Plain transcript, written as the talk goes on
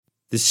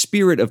The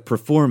spirit of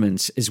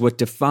performance is what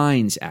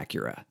defines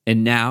Acura,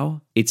 and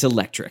now it's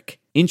electric.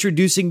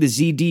 Introducing the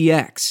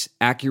ZDX,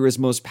 Acura's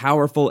most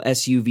powerful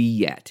SUV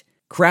yet.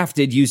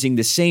 Crafted using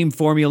the same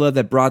formula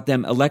that brought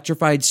them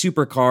electrified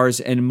supercars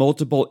and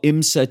multiple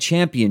IMSA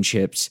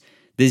championships,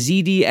 the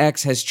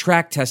ZDX has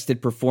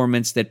track-tested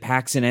performance that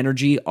packs an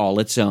energy all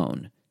its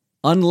own.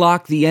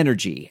 Unlock the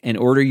energy and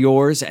order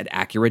yours at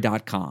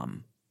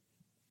Acura.com.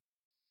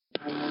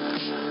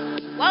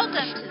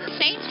 Welcome to the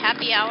Saints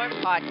Happy Hour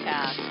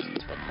podcast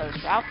with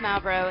host Ralph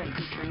Malbrough and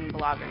featuring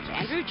bloggers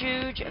Andrew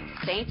Juge of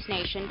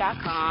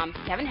SaintsNation.com,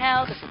 Kevin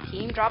Held of The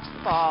Team Drops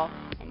the Ball,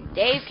 and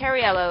Dave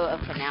Cariello of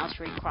Canal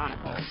Street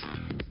Chronicles.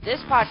 This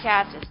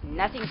podcast is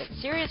nothing but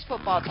serious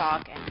football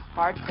talk and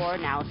hardcore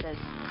analysis.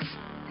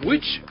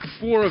 Which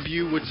four of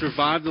you would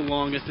survive the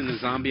longest in the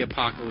zombie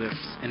apocalypse,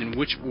 and in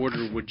which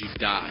order would you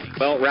die?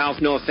 Well, Ralph,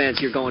 no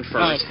offense, you're going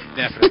first. Oh,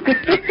 definitely.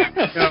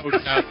 No.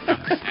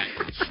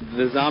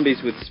 The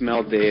zombies would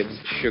smell Dave's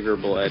sugar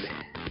blood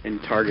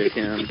and target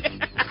him.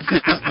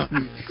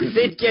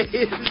 They'd get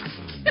his...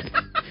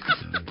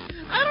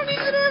 I don't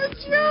even have a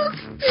joke,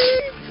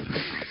 Dave.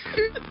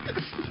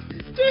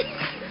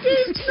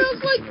 Dave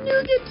smells like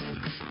nougat.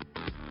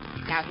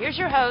 Now here's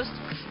your host,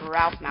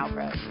 Ralph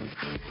Malbrough.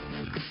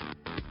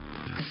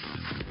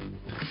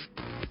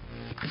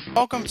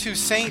 Welcome to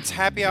Saints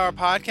Happy Hour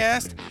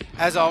podcast.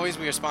 As always,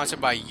 we are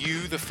sponsored by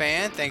you, the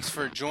fan. Thanks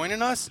for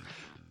joining us.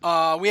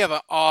 We have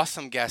an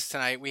awesome guest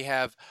tonight. We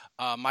have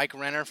Mike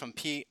Renner from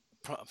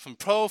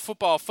Pro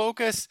Football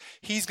Focus.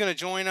 He's going to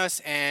join us,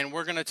 and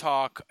we're going to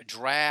talk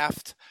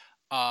draft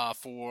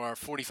for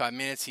 45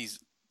 minutes. He's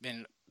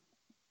been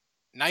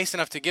nice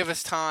enough to give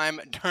us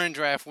time during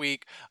draft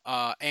week.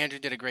 Andrew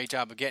did a great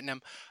job of getting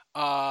him.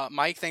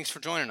 Mike, thanks for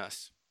joining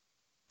us.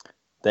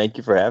 Thank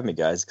you for having me,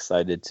 guys.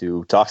 Excited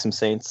to talk some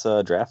Saints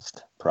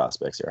draft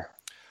prospects here.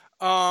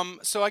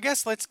 So I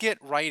guess let's get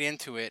right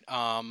into it.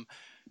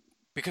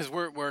 Because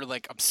we're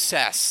like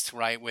obsessed,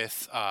 right,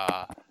 with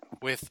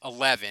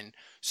 11.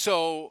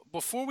 So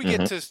before we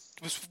get to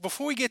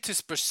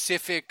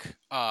specific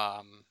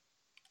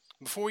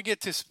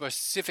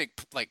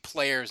like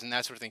players and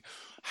that sort of thing,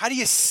 how do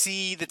you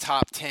see the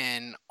top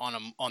 10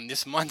 on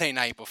this Monday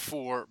night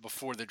before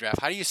the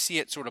draft? How do you see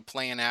it sort of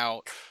playing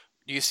out?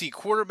 Do you see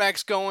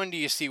quarterbacks going? Do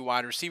you see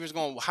wide receivers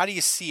going? How do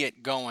you see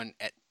it going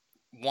at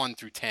 1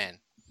 through 10?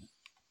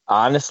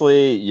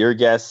 Honestly, your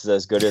guess is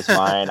as good as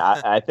mine.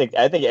 I think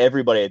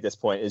everybody at this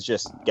point is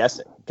just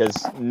guessing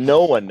because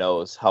no one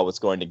knows how it's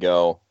going to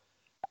go.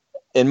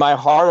 In my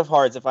heart of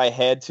hearts, if I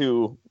had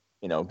to,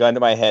 gun to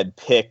my head,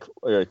 pick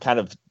or kind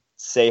of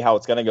say how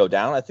it's going to go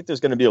down, I think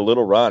there's going to be a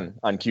little run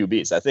on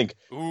QBs. I think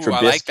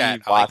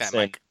Trubisky,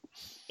 Watson,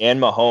 and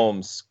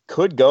Mahomes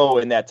could go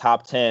in that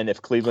top 10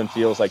 if Cleveland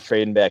feels like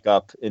trading back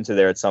up into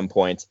there at some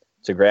point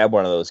to grab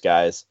one of those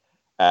guys.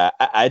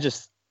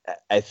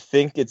 I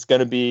think it's going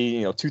to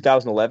be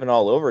 2011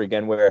 all over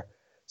again, where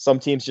some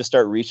teams just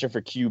start reaching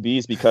for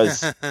QBs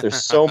because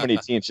there's so many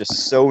teams just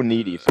so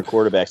needy for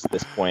quarterbacks at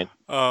this point.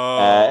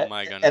 Oh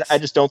my goodness! And I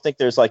just don't think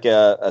there's like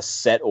a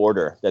set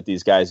order that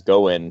these guys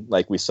go in,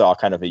 like we saw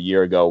kind of a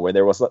year ago, where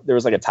there was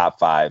like a top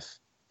 5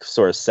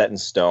 sort of set in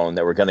stone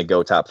that we're going to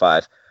go top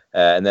 5.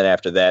 And then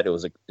after that, it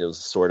was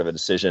sort of a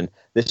decision.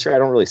 This year, I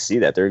don't really see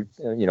that. There,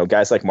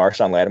 guys like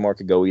Marshawn Lattimore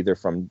could go either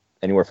from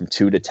anywhere from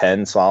 2 to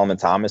 10. Solomon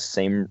Thomas,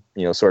 same,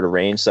 sort of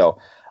range. So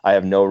I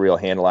have no real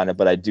handle on it,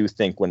 but I do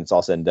think when it's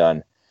all said and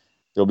done,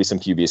 there'll be some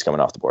QBs coming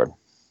off the board.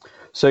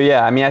 So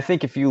yeah, I mean, I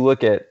think if you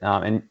look at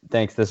and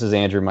thanks, this is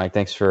Andrew, Mike.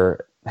 Thanks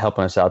for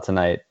helping us out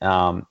tonight.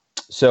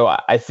 So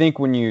I think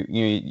when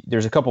you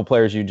there's a couple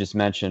players you just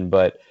mentioned,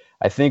 but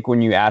I think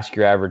when you ask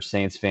your average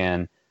Saints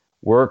fan,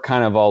 we're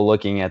kind of all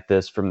looking at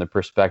this from the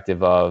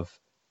perspective of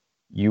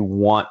you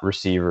want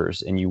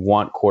receivers and you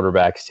want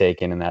quarterbacks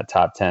taken in that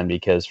top 10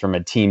 because from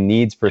a team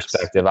needs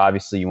perspective,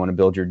 obviously you want to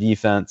build your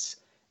defense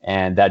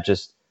and that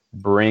just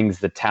brings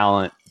the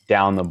talent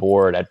down the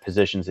board at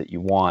positions that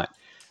you want.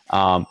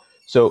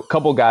 So a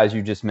couple guys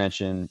you just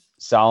mentioned,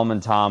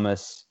 Solomon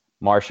Thomas,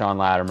 Marshawn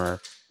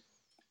Lattimore.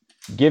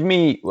 Give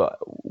me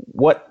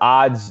what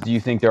odds do you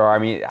think there are? I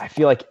mean, I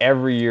feel like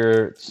every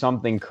year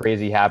something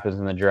crazy happens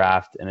in the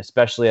draft, and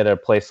especially at a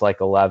place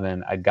like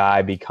 11, a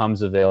guy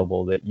becomes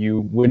available that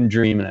you wouldn't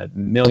dream in a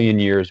million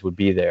years would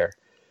be there.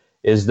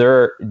 How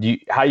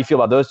do you feel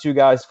about those two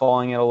guys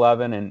falling at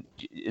 11? And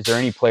is there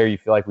any player you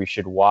feel like we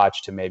should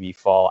watch to maybe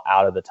fall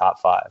out of the top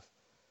 5?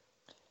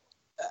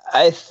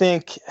 I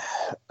think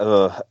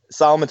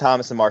Solomon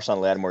Thomas and Marshawn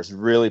Lattimore is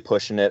really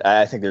pushing it.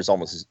 I think there's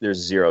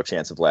zero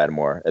chance of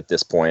Lattimore at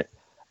this point.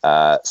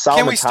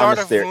 Can we start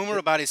a rumor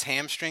about his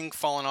hamstring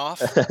falling off?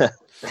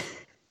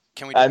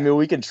 Can we? I mean,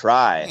 we can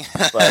try,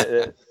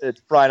 but it's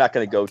probably not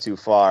going to go too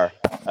far.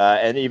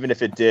 And even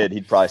if it did,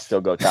 he'd probably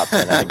still go top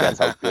 10. I think that's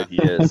how good he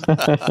is.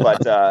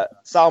 But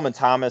Solomon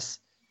Thomas,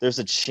 there's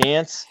a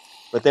chance.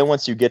 But then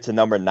once you get to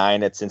number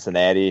 9 at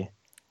Cincinnati,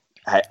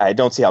 I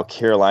don't see how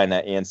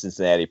Carolina and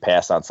Cincinnati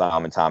pass on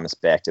Solomon Thomas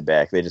back to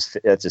back.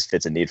 That just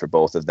fits a need for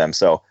both of them.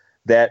 So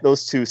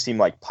those two seem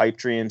like pipe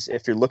dreams.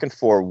 If you're looking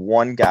for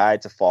one guy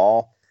to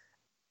fall,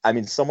 I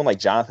mean, someone like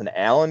Jonathan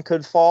Allen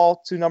could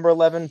fall to number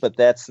 11, but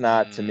that's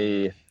not, to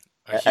me,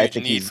 I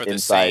think he's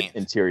inside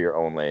interior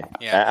only.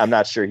 Yeah. I'm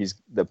not sure he's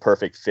the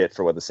perfect fit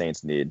for what the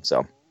Saints need.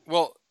 So,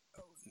 well,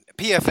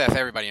 PFF,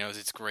 everybody knows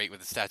it's great with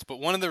the stats, but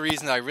one of the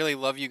reasons I really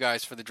love you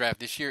guys for the draft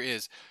this year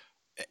is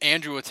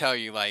Andrew will tell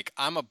you, like,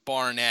 I'm a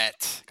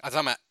Barnett.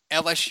 I'm a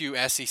LSU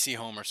SEC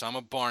homer, so I'm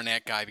a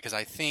Barnett guy because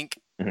I think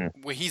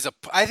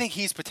I think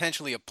he's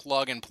potentially a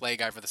plug and play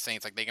guy for the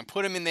Saints. Like, they can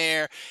put him in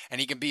there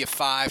and he can be a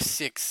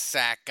 5-6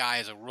 sack guy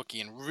as a rookie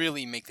and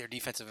really make their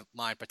defensive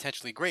line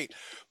potentially great.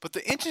 But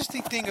the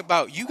interesting thing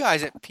about you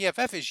guys at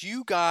PFF is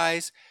you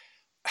guys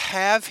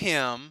have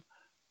him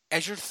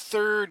as your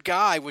third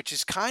guy, which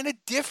is kind of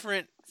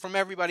different from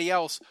everybody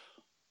else.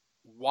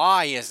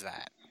 Why is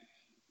that?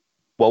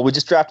 Well, we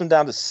just dropped him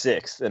down to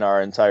 6th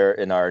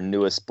in our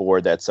newest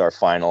board. That's our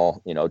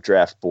final,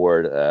 draft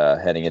board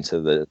heading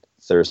into the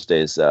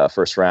Thursday's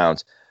first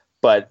round.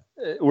 But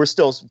we're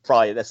still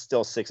that's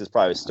still 6 is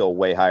probably still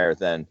way higher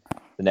than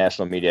the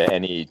national media,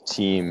 any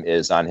team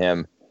is on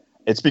him.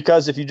 It's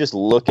because if you just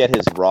look at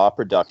his raw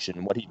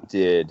production, what he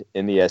did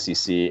in the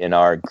SEC in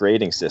our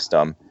grading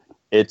system,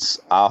 it's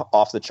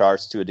off the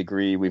charts to a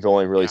degree we've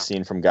only really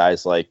seen from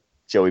guys like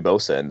Joey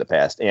Bosa in the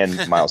past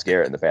and Myles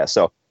Garrett in the past.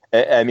 So,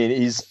 I mean,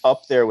 he's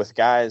up there with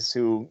guys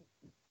who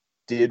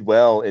did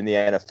well in the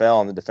NFL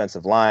on the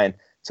defensive line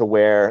to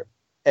where,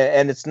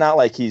 and it's not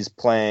like he's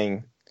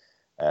playing,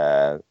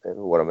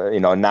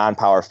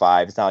 non-power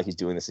 5. It's not like he's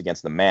doing this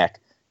against the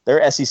MAC.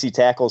 There are SEC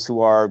tackles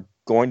who are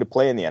going to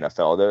play in the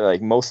NFL. They're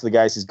like, most of the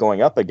guys he's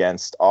going up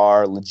against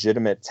are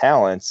legitimate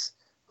talents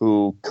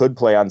who could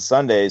play on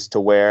Sundays to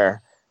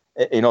where,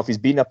 if he's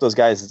beating up those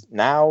guys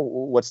now,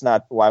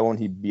 why won't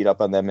he beat up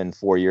on them in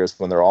 4 years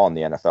when they're all in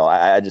the NFL?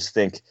 I just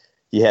think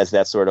he has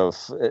that sort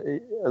of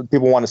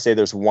people want to say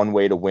there's one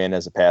way to win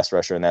as a pass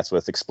rusher, and that's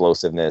with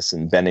explosiveness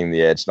and bending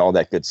the edge and all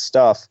that good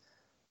stuff.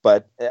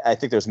 But I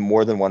think there's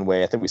more than one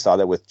way. I think we saw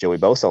that with Joey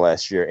Bosa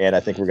last year, and I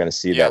think we're going to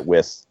see that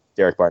with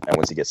Derek Barnett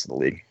once he gets to the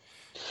league.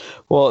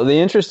 Well, the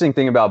interesting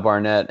thing about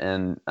Barnett,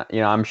 and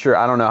I'm sure,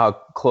 I don't know how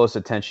close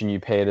attention you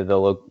pay to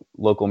the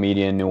local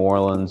media in New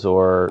Orleans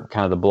or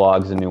kind of the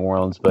blogs in New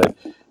Orleans, but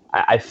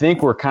I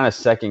think we're kind of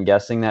second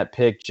guessing that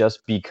pick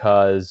just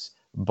because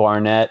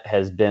Barnett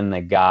has been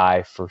the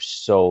guy for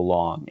so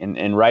long.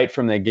 And right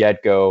from the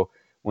get-go,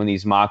 when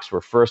these mocks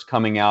were first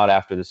coming out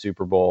after the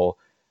Super Bowl,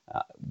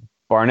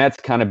 Barnett's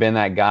kind of been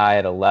that guy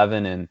at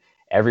 11, and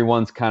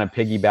everyone's kind of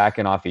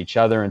piggybacking off each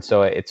other. And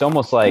so it's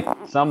almost like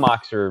some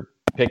mocks are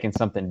picking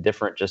something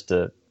different just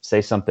to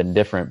say something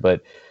different.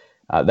 But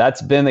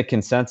that's been the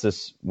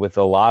consensus with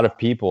a lot of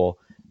people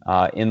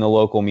in the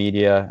local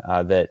media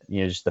that,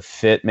 just the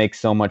fit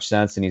makes so much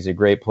sense, and he's a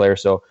great player.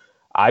 So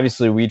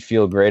obviously, we'd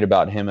feel great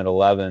about him at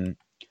 11.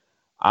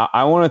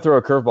 I want to throw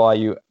a curveball at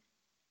you.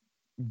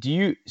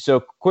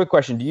 So quick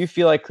question. Do you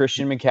feel like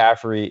Christian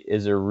McCaffrey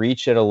is a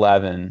reach at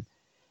 11?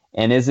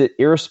 And is it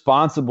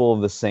irresponsible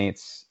of the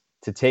Saints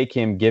to take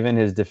him given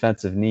his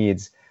defensive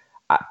needs?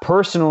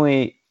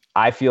 Personally,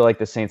 I feel like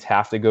the Saints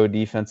have to go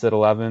defense at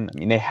 11. I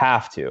mean, they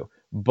have to.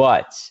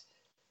 But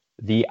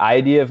the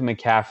idea of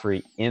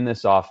McCaffrey in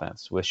this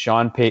offense with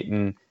Sean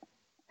Payton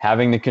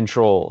having the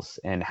controls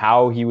and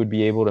how he would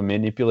be able to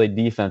manipulate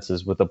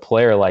defenses with a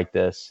player like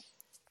this,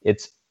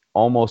 it's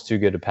almost too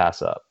good to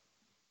pass up.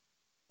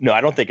 No,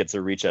 I don't think it's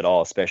a reach at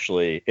all,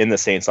 especially in the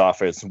Saints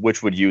offense,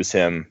 which would use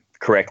him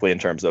correctly in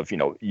terms of,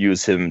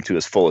 use him to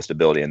his fullest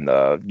ability and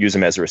use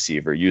him as a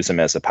receiver, use him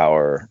as a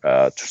power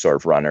sort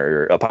of runner,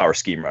 or a power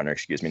scheme runner,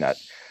 excuse me,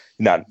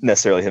 not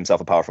necessarily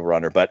himself a powerful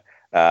runner, but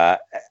I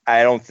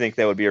don't think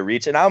that would be a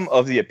reach. And I'm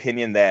of the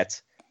opinion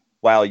that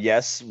while,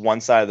 yes, one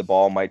side of the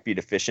ball might be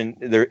deficient,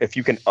 if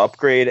you can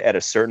upgrade at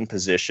a certain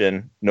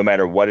position, no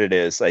matter what it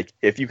is, like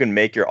if you can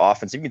make your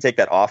offense, if you can take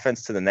that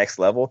offense to the next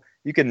level,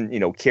 you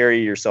can, carry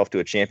yourself to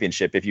a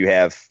championship if you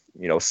have,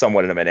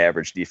 somewhat of an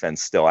average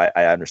defense still.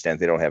 I understand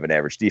they don't have an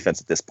average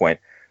defense at this point,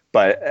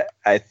 but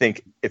I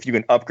think if you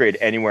can upgrade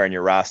anywhere in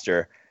your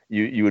roster,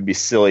 you would be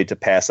silly to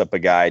pass up a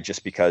guy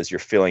just because you're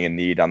filling a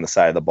need on the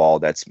side of the ball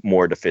that's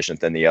more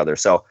deficient than the other.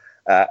 So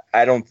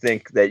I don't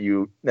think that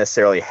you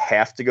necessarily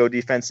have to go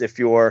defense if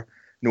you're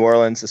New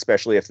Orleans,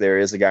 especially if there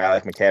is a guy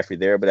like McCaffrey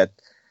there. But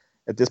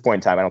at this point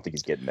in time, I don't think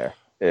he's getting there.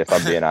 If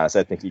I'm being honest,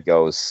 I think he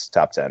goes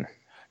top 10.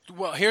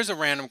 Well, here's a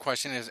random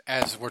question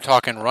as we're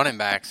talking running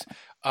backs.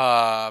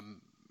 Leonard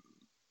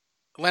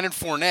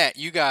Fournette,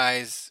 you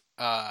guys,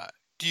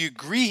 do you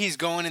agree he's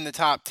going in the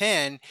top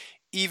 10,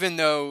 even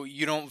though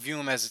you don't view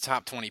him as a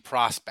top 20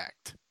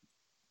 prospect?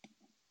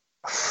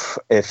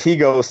 If he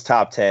goes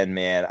top 10,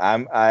 man,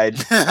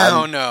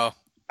 oh no,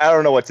 I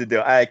don't know what to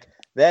do.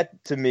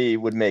 That to me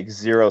would make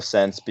zero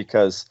sense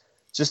because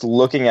just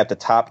looking at the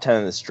top 10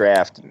 of this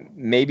draft,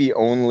 maybe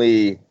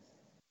only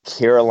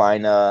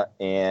Carolina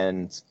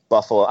and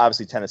Buffalo.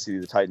 Obviously, Tennessee,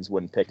 the Titans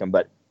wouldn't pick him,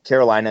 but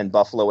Carolina and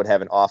Buffalo would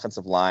have an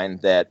offensive line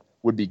that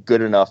would be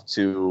good enough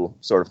to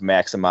sort of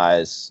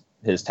maximize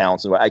his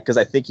talents. Because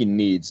I think he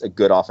needs a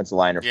good offensive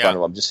line in front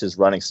of him, just his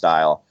running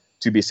style,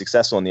 to be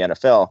successful in the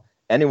NFL.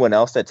 Anyone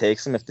else that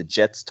takes him, if the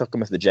Jets took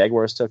him, if the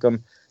Jaguars took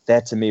him,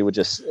 that to me would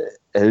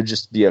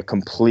just be a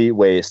complete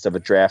waste of a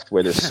draft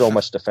where there's so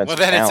much defensive Well,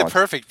 then talent. it's a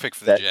perfect pick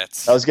for the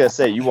Jets. I was gonna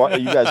say you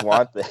guys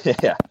want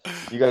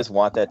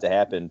that to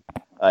happen.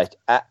 Like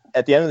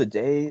at the end of the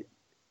day,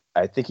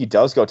 I think he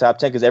does go top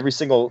 10 because every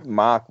single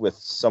mock with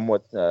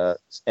somewhat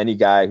any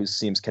guy who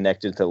seems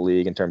connected to the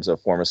league in terms of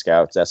former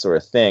scouts, that sort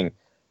of thing,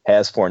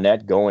 has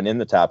Fournette going in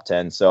the top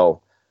 10.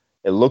 So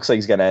it looks like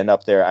he's going to end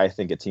up there. I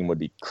think a team would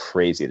be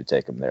crazy to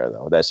take him there,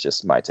 though. That's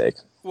just my take.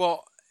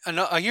 Well,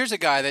 here's a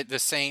guy that the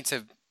Saints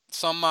have.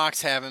 Some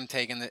mocks have him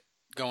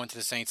going to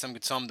the Saints.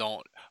 Some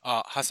don't.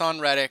 Hassan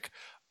Reddick.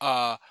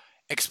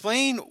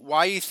 Explain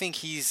why you think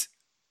he's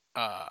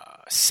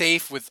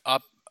safe with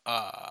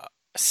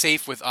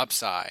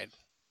upside.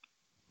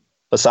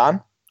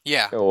 Hassan?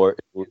 Yeah.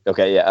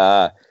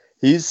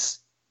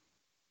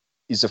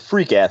 He's a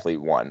freak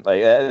athlete. One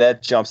like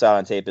that jumps out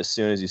on tape as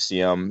soon as you see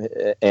him,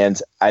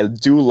 and I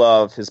do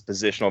love his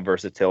positional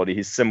versatility.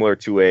 He's similar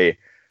to a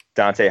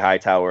Dante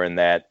Hightower in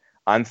that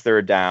on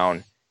third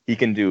down he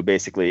can do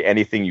basically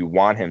anything you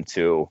want him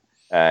to,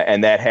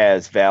 and that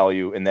has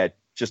value in that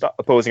just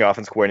opposing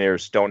offense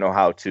coordinators don't know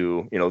how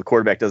to. The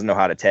quarterback doesn't know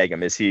how to tag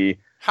him. Is he?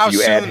 How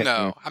soon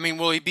though? I mean,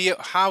 will he be?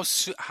 How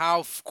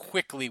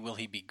quickly will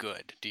he be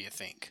good? Do you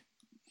think?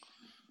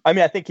 I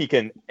mean, I think he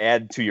can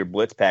add to your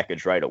blitz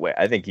package right away.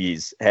 I think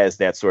has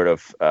that sort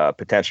of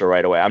potential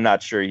right away. I'm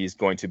not sure he's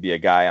going to be a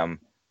guy I'm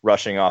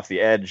rushing off the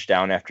edge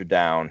down after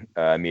down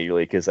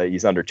immediately because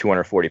he's under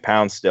 240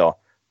 pounds still.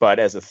 But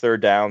as a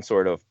third down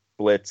sort of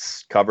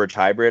blitz coverage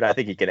hybrid, I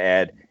think he can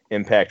add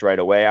impact right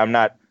away. I'm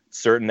not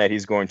certain that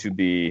he's going to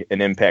be an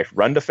impact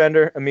run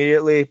defender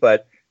immediately,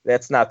 but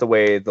that's not the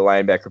way the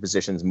linebacker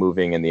position is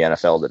moving in the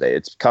NFL today.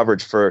 It's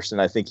coverage first, and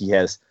I think he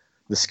has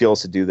the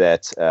skills to do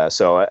that.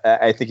 So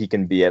I think he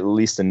can be at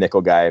least a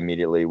nickel guy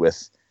immediately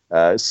with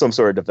some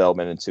sort of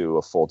development into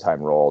a full-time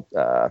role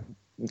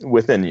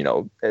within, end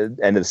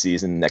of the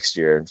season next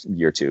year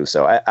two.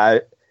 So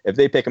I if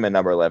they pick him at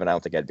number 11, I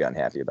don't think I'd be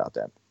unhappy about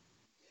that.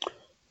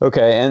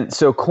 Okay, and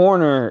so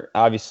corner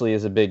obviously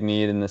is a big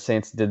need, and the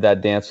Saints did that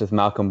dance with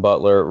Malcolm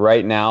Butler.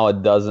 Right now,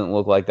 it doesn't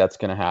look like that's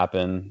going to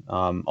happen,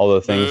 although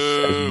things,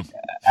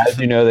 as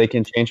you know, they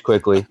can change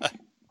quickly.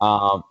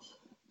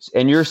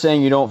 And you're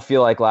saying you don't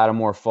feel like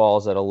Lattimore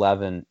falls at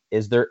 11.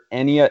 Is there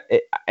any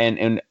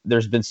and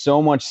there's been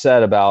so much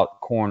said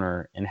about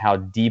corner and how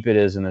deep it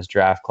is in this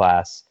draft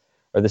class.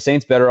 Are the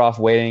Saints better off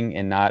waiting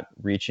and not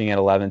reaching at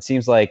 11?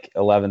 Seems like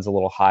 11's a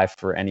little high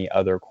for any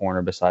other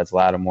corner besides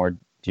Lattimore.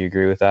 Do you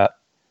agree with that?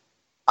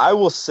 I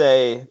will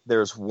say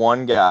there's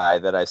one guy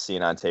that I've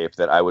seen on tape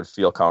that I would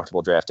feel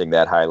comfortable drafting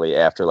that highly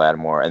after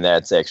Lattimore, and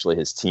that's actually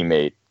his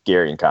teammate,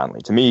 Gary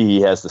Conley. To me,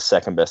 he has the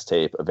second best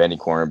tape of any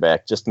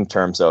cornerback just in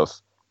terms of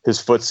his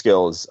foot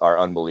skills are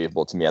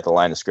unbelievable to me at the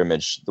line of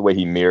scrimmage. The way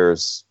he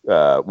mirrors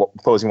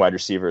opposing wide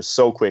receivers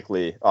so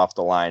quickly off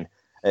the line.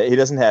 He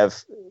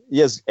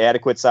has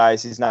adequate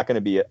size. He's not going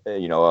to be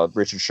a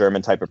Richard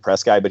Sherman type of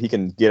press guy, but he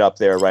can get up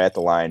there right at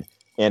the line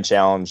and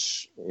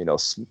challenge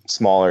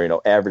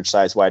smaller, average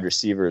size wide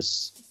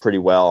receivers pretty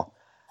well.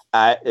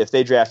 If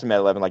they draft him at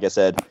 11, like I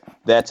said,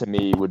 that to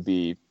me would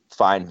be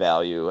fine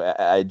value.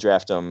 I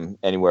draft him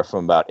anywhere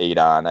from about 8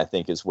 on, I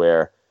think is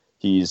where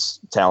he's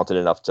talented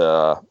enough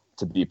to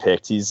be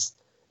picked. He's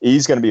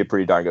going to be a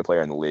pretty darn good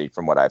player in the league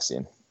from what I've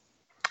seen.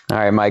 All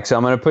right, Mike. So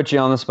I'm going to put you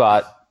on the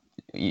spot.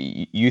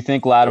 You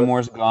think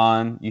Lattimore's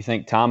gone. You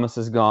think Thomas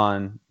is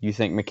gone. You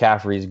think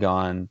McCaffrey's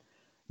gone.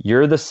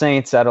 You're the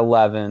Saints at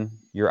 11.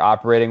 You're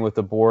operating with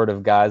a board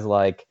of guys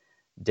like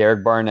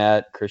Derek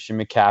Barnett, Christian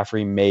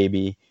McCaffrey,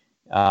 maybe,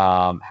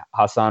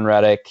 Hassan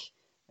Reddick,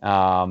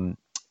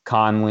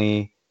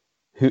 Conley.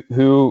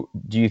 Who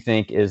do you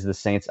think is the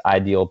Saints'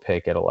 ideal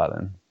pick at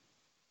 11?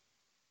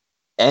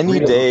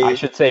 I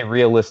should say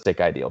realistic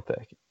ideal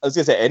pick. I was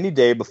going to say any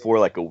day before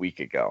like a week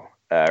ago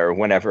or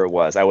whenever it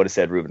was, I would have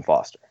said Reuben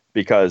Foster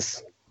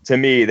because to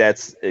me,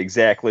 that's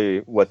exactly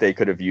what they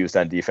could have used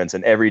on defense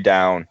and every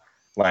down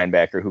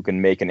linebacker who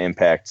can make an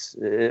impact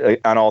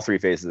on all three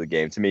phases of the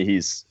game. To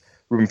me,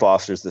 Reuben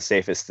Foster's the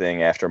safest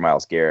thing after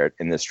Myles Garrett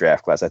in this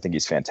draft class. I think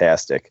he's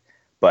fantastic,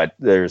 but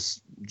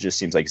there's just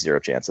seems like zero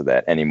chance of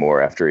that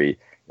anymore after he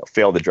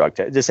failed the drug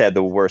test. Just had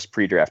the worst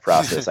pre-draft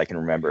process I can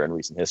remember in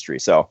recent history.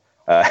 So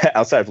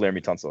outside of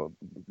Laramie Tunsil,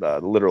 the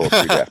literal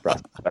pre-draft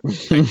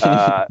process.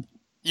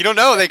 You don't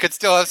know. They could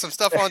still have some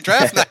stuff on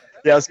draft night.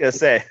 Yeah, I was going to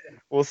say,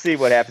 we'll see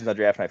what happens on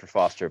draft night for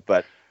Foster,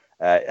 but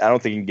I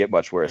don't think he can get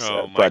much worse.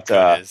 Oh, my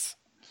goodness.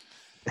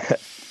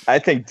 I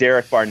think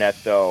Derek Barnett,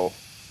 though,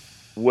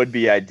 would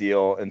be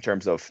ideal in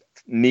terms of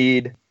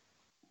need,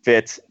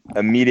 fit,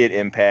 immediate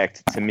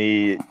impact. To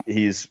me,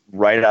 he's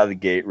right out of the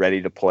gate,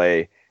 ready to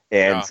play.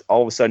 And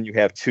all of a sudden you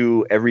have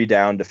 2 every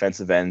down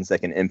defensive ends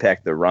that can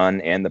impact the run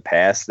and the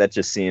pass. That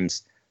just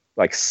seems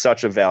like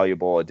such a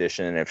valuable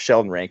addition. And if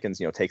Sheldon Rankins,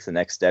 takes the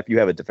next step, you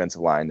have a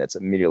defensive line that's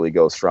immediately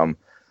goes from,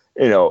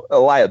 a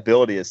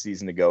liability a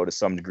season ago to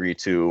some degree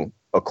to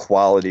a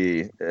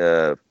quality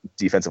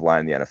defensive line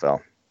in the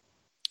NFL.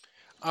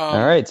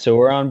 All right, so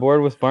we're on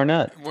board with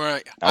Barnett.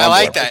 I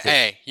like that.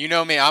 Hey, you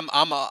know me. I'm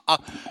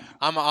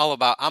all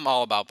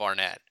about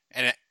Barnett.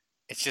 and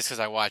it's just because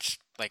I watch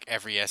like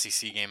every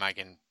SEC game I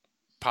can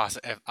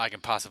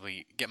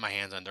possibly get my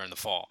hands on during the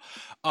fall.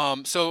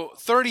 So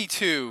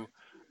 32,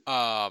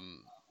 the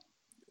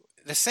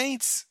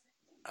Saints,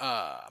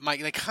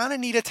 Mike, they kind of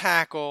need a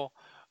tackle,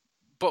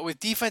 but with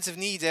defensive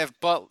needs, they have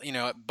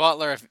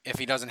Butler if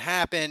he doesn't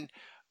happen.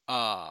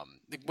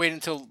 They wait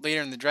until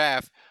later in the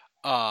draft.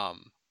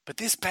 But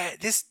this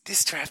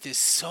draft is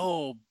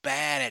so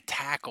bad at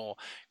tackle.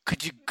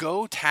 Could you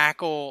go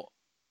tackle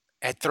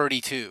at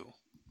 32?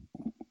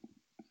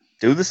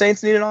 Do the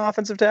Saints need an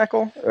offensive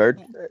tackle? Or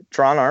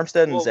Tron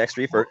Armstead and Zach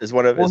Strief is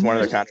one of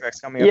their contracts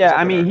coming up? Yeah,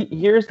 I mean,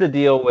 here's the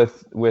deal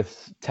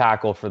with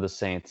tackle for the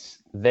Saints.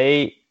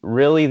 They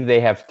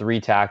have 3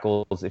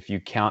 tackles if you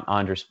count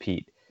Andres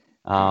Pete.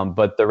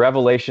 But the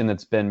revelation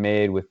that's been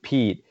made with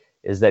Pete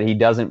is that he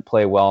doesn't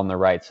play well on the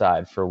right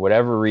side. For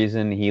whatever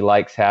reason, he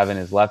likes having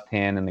his left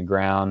hand in the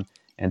ground.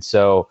 And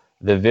so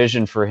the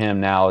vision for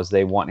him now is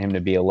they want him to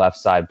be a left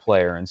side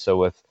player. And so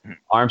with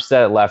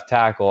Armstead at left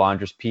tackle,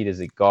 Andres Pete is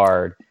at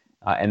guard.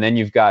 And then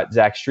you've got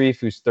Zach Strief,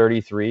 who's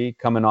 33,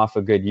 coming off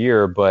a good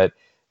year. But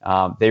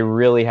they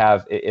really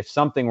have, if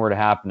something were to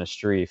happen to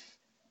Strief,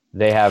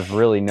 they have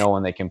really no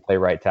one they can play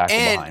right tackle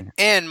behind.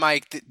 And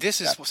Mike, this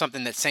is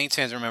something that Saints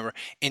fans remember.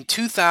 In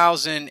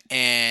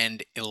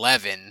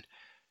 2011,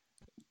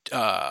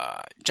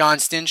 John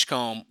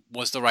Stinchcomb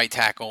was the right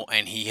tackle,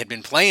 and he had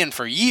been playing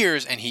for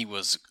years, and he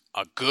was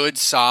a good,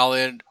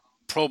 solid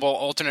Pro Bowl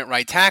alternate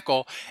right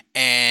tackle.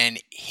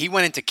 And he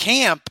went into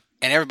camp,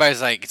 and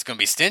everybody's like, it's going to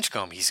be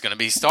Stinchcomb. He's going to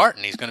be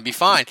starting. He's going to be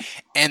fine.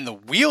 And the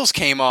wheels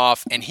came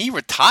off, and he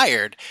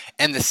retired,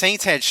 and the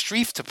Saints had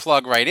Strief to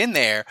plug right in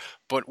there.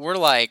 But we're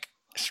like,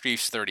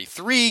 Strief's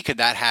 33. Could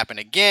that happen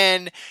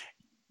again?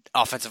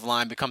 Offensive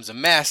line becomes a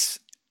mess.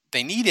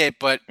 They need it,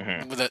 but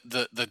with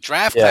the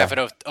draft class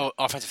at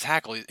offensive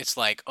tackle, it's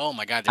like, oh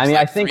my God. I mean,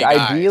 I think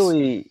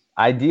ideally,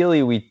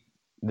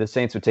 the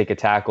Saints would take a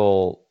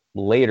tackle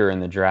later in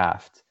the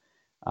draft.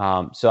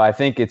 So I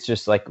think it's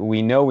just like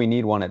we know we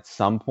need one at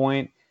some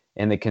point,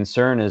 and the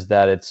concern is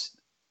that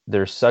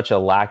there's such a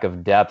lack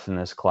of depth in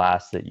this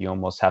class that you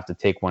almost have to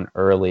take one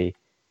early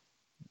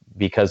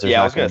because there's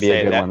not going to be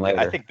a good one later.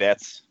 I think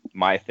that's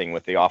my thing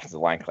with the offensive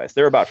line class.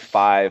 There are about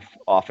 5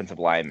 offensive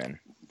linemen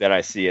that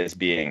I see as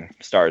being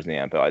stars in the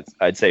NFL.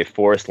 I'd say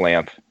Forrest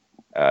Lamp,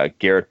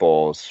 Garrett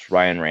Bowles,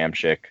 Ryan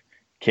Ramczyk,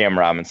 Cam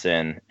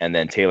Robinson, and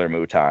then Taylor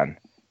Mouton.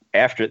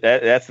 After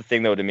that, that's the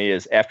thing though to me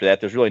is after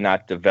that, there's really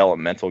not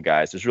developmental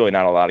guys. There's really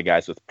not a lot of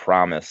guys with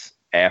promise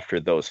after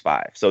those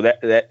 5. So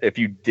that if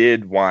you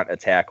did want a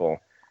tackle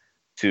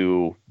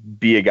to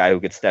be a guy who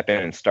could step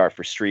in and start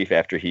for Strief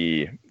after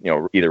he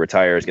either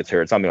retires, gets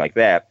hurt, something like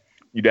that,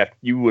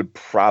 you would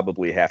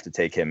probably have to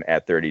take him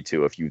at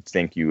 32 if you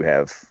think you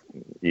have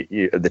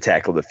the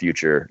tackle of the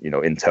future,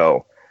 in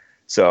tow.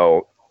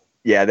 So,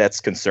 yeah, that's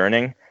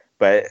concerning.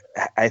 But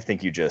I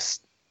think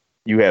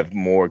you have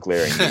more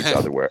glaring needs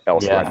elsewhere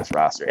in this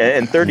roster.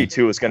 And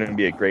 32 is going to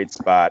be a great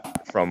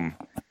spot from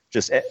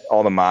just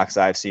all the mocks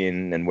I've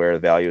seen and where the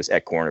value is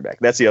at cornerback.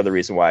 That's the other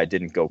reason why I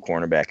didn't go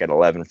cornerback at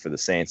 11 for the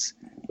Saints,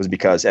 was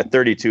because at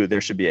 32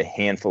 there should be a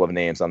handful of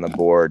names on the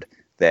board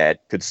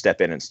that could step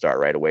in and start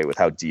right away with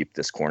how deep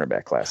this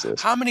cornerback class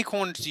is. How many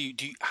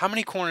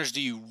corners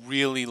do you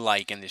really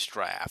like in this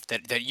draft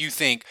that you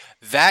think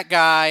that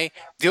guy,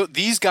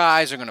 these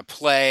guys are going to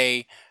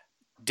play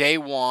day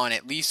one?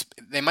 At least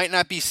they might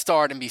not be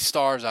start and be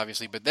stars,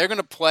 obviously, but they're going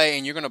to play,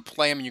 and you're going to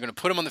play them, and you're going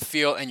to put them on the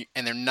field,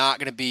 and they're not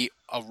going to be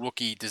a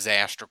rookie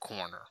disaster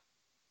corner.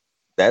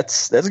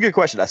 That's a good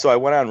question. So I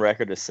went on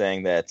record as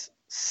saying that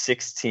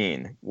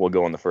 16 will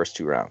go in the first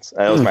 2 rounds.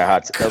 That was one of my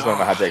hot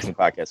takes in the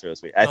podcast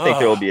this week. I think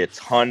there will be a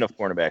ton of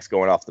cornerbacks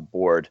going off the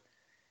board.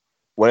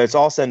 When it's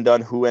all said and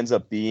done, who ends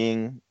up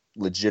being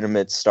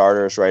legitimate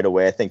starters right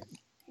away? I think,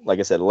 like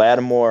I said,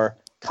 Lattimore,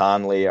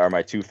 Conley are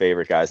my 2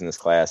 favorite guys in this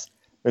class.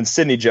 And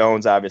Sidney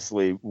Jones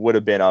obviously would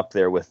have been up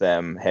there with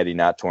them had he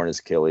not torn his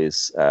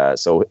Achilles. I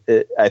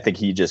think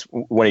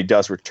when he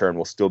does return,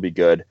 will still be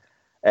good.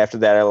 After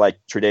that, I like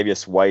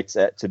Tre'Davious White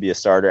to be a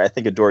starter. I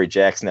think Adoree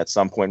Jackson at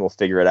some point will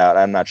figure it out.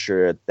 I'm not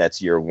sure that's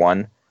year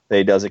 1 that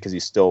he does it because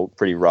he's still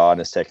pretty raw in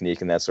his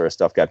technique and that sort of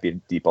stuff. Got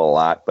beat deep a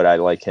lot, but I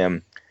like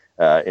him.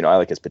 I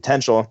like his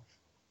potential.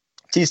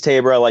 Tease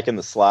Tabor, I like in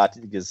the slot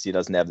because he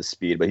doesn't have the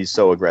speed, but he's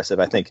so aggressive.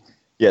 I think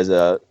he has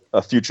a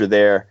future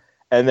there.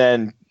 And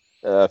then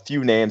a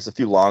few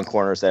long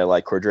corners that I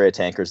like: Cordrea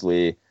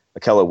Tankersley,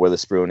 Akella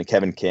Witherspoon, and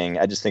Kevin King.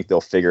 I just think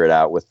they'll figure it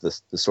out with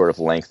the sort of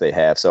length they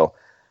have. So.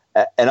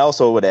 And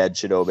also would add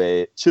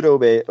Chidobe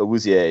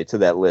Awuzie to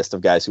that list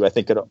of guys who I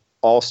think could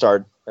all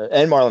start,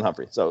 and Marlon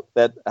Humphrey. So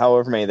that,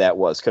 however many that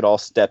was, could all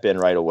step in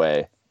right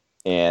away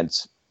and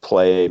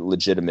play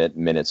legitimate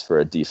minutes for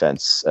a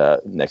defense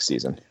next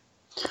season.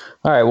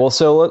 All right. Well,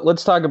 so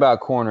let's talk about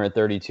corner at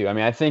 32. I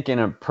mean, I think in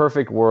a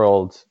perfect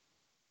world,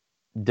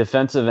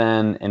 defensive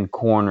end and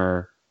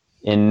corner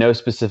in no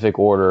specific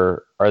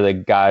order are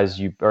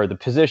the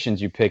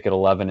positions you pick at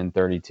 11 and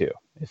 32.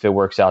 If it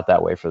works out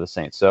that way for the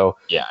Saints. So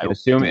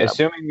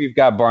assuming we've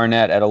got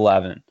Barnett at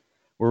 11,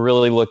 we're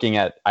really looking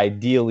at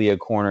ideally a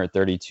corner at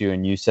 32,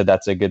 and you said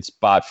that's a good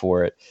spot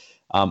for it.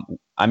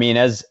 I mean,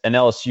 as an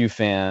LSU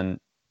fan,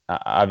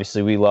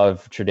 obviously we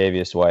love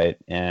Tre'Davious White,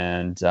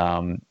 and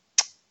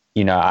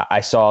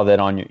I saw that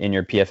in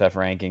your PFF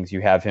rankings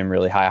you have him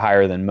really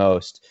higher than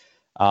most.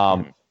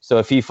 So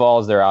if he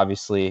falls there,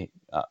 obviously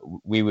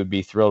we would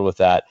be thrilled with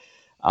that.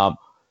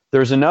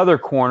 There's another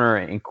corner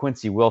in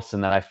Quincy Wilson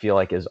that I feel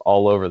like is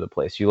all over the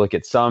place. You look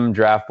at some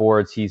draft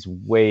boards, he's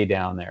way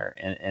down there.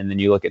 And then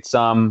you look at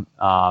some,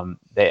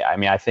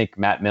 I think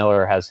Matt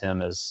Miller has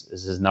him as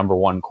his number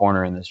one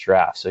corner in this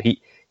draft. So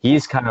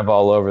he's kind of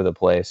all over the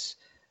place.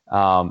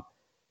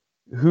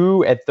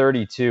 Who at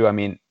 32, I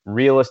mean,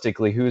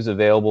 realistically, who's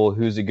available?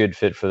 Who's a good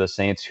fit for the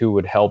Saints? Who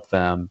would help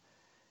them?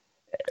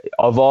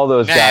 Of all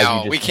those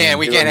guys, we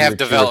can't have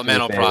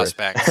developmental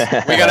prospects.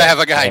 We got to have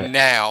a guy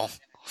now.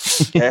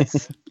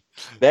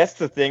 That's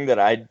the thing that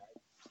I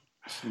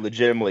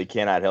legitimately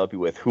cannot help you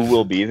with. Who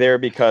will be there?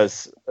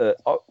 Because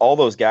all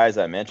those guys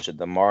I mentioned,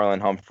 the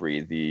Marlon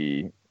Humphrey,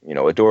 the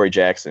Adoree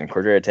Jackson,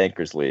 Cordrea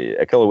Tankersley,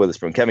 Akilla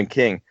Witherspoon, Kevin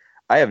King,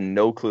 I have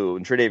no clue.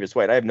 And Tre'Davious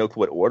White, I have no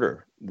clue what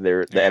order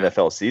the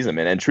NFL sees them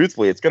in. And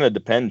truthfully, it's going to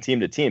depend team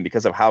to team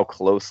because of how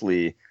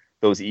closely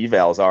those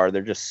evals are.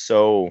 They're just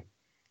so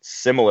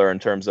similar in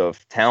terms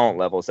of talent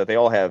levels that they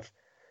all have,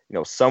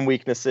 some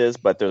weaknesses,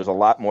 but there's a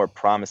lot more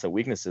promise and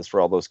weaknesses for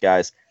all those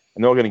guys.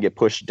 And they're all going to get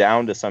pushed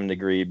down to some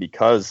degree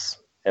because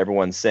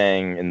everyone's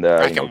saying in the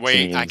I can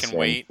wait.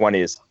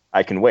 20s,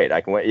 I can wait.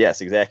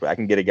 Yes, exactly. I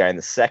can get a guy in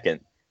the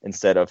second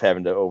instead of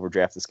having to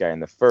overdraft this guy in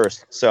the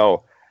first.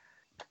 So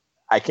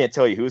I can't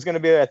tell you who's going to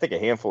be there. I think a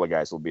handful of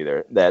guys will be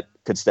there that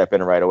could step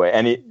in right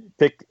away.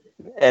 Pick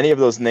any of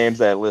those names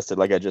that I listed,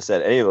 like I just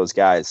said, any of those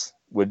guys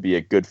would be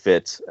a good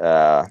fit,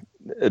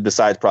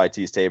 besides probably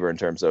Tease Tabor in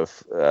terms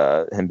of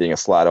him being a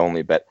slot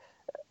only. But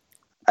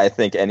I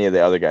think any of the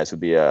other guys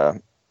would be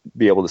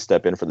able to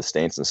step in for the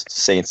Saints,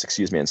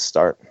 and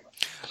start.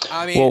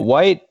 I mean,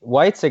 well,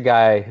 White's a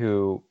guy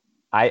who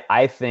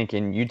I think,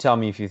 and you tell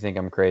me if you think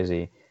I'm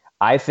crazy,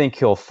 I think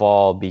he'll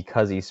fall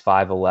because he's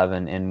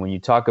 5'11", and when you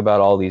talk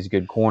about all these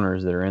good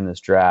corners that are in this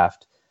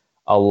draft,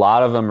 a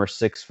lot of them are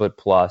 6 foot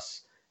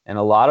plus, and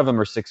a lot of them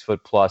are 6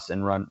 foot plus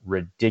and run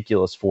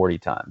ridiculous 40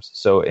 times.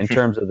 So in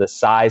terms of the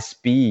size,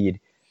 speed,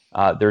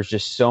 there's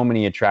just so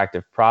many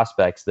attractive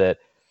prospects that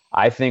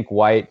I think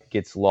White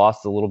gets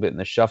lost a little bit in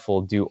the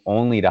shuffle due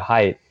only to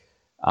height.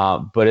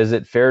 But is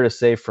it fair to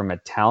say from a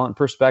talent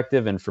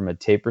perspective and from a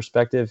tape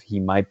perspective, he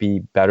might be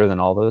better than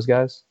all those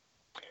guys?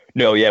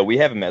 No, yeah, we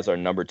have him as our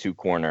number 2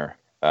 corner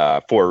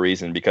for a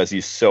reason, because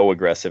he's so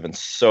aggressive and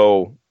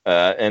so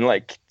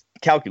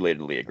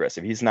calculatedly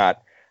aggressive. He's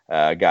not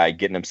a guy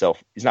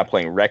he's not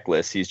playing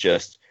reckless. He's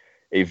just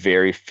a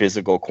very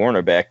physical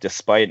cornerback,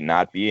 despite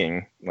not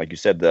being, like you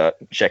said,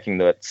 checking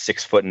the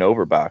 6 foot and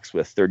over box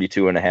with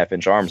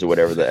 32.5-inch arms or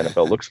whatever the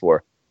NFL looks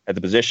for at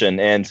the position.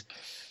 And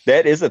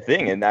that is a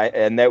thing.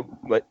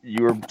 But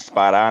you were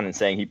spot on in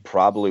saying he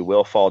probably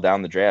will fall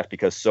down the draft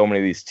because so many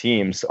of these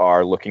teams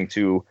are looking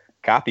to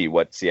copy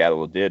what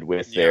Seattle did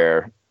with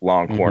their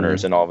long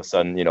corners. And all of a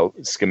sudden,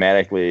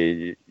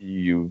 schematically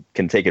you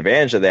can take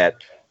advantage of that.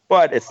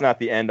 But it's not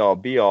the end-all,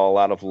 be-all. A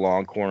lot of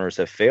long corners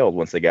have failed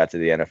once they got to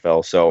the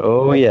NFL.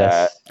 So,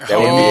 yes,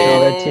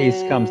 that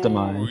taste comes to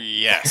mind.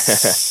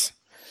 Yes,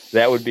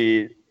 that would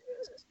be,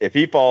 if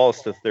he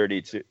falls to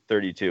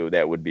 32,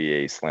 that would be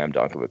a slam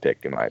dunk of a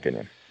pick, in my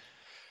opinion.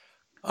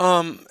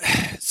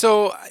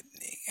 So,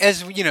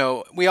 as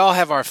we all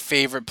have our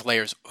favorite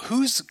players.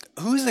 Who's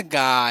a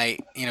guy?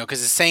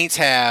 Because the Saints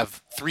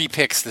have 3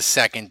 picks the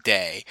second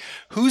day.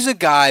 Who's a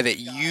guy that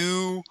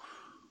you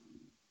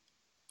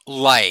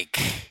like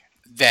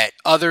that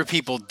other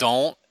people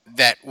don't,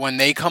 that when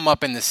they come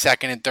up in the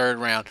second and third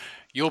round,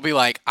 you'll be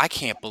like, I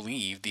can't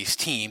believe these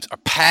teams are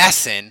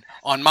passing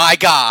on my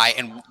guy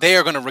and they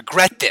are going to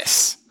regret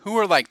this? Who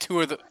are like two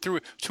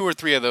or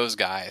three of those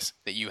guys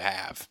that you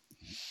have?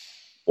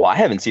 Well, I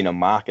haven't seen a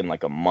mock in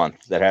like a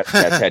month that's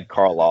had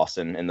Carl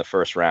Lawson in the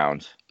first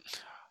round,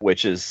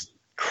 which is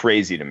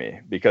crazy to me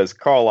because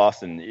Carl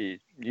Lawson,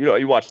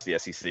 you watch the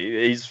SEC.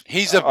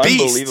 He's a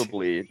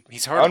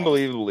beast.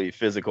 Unbelievably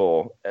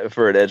physical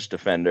for an edge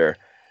defender.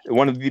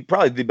 One of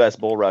probably the best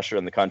bull rusher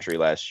in the country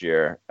last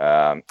year.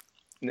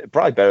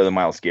 Probably better than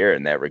Myles Garrett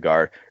in that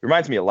regard. It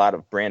reminds me a lot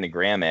of Brandon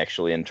Graham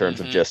actually in terms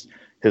of just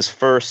his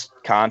first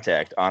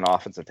contact on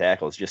offensive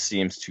tackles just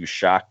seems to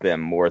shock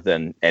them more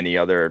than any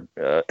other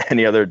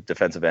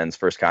defensive end's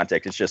first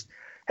contact. It's just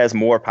has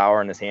more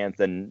power in his hands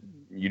than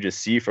you just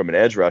see from an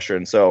edge rusher.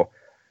 And so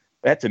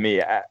that to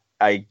me,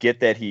 I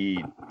get that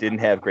he didn't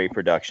have great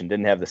production,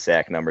 didn't have the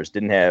sack numbers,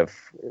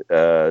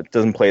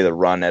 doesn't play the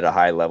run at a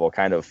high level,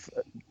 can't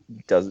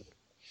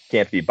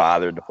be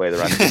bothered to play the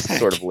run. He's just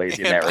sort of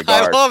lazy in that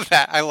regard.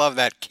 I love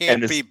that.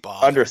 Can't be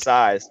bothered.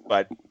 Undersized,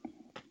 but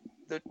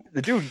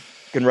the dude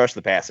can rush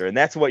the passer, and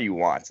that's what you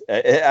want.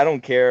 I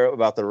don't care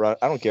about the run.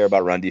 I don't care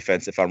about run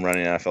defense if I'm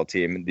running an NFL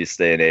team in this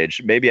day and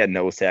age. Maybe at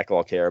nose tackle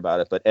I'll care about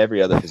it, but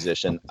every other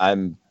position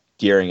I'm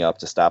gearing up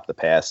to stop the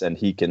pass, and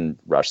he can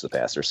rush the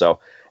passer. So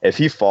if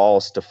he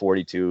falls to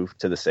 42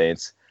 to the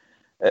Saints,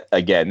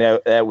 again,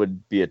 that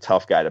would be a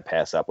tough guy to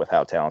pass up with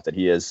how talented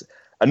he is.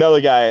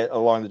 Another guy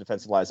along the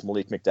defensive line is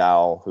Malik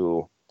McDowell,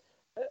 who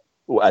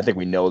I think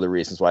we know the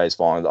reasons why he's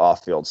falling into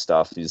off-field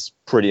stuff. He's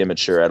pretty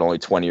immature at only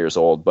 20 years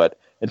old, but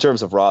in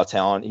terms of raw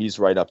talent, he's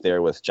right up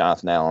there with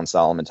Jonathan Allen,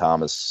 Solomon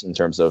Thomas in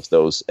terms of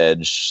those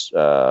edge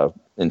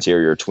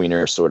interior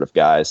tweener sort of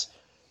guys.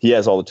 He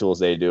has all the tools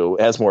they do,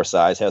 has more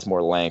size, has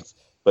more length,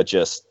 but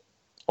just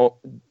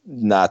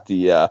not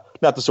the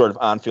sort of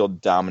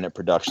on-field dominant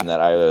production that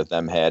either of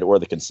them had or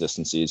the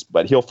consistencies.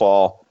 But he'll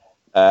fall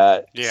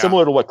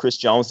similar to what Chris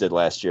Jones did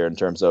last year in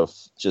terms of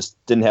just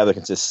didn't have the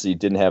consistency,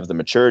 didn't have the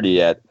maturity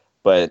yet,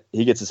 but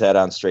he gets his head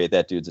on straight.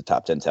 That dude's a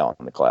top 10 talent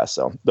in the class.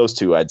 So those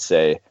two, I'd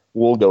say,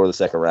 will go to the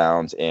second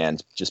round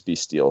and just be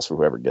steals for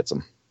whoever gets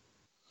them.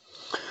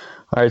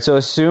 All right, so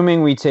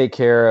assuming we take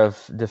care of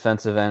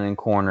defensive end and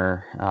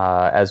corner,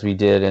 as we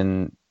did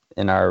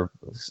in our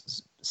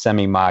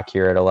semi-mock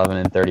here at 11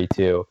 and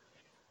 32,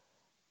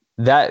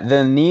 that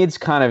the needs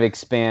kind of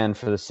expand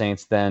for the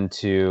Saints then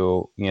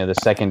to, the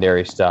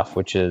secondary stuff,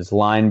 which is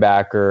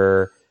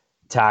linebacker,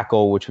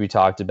 tackle, which we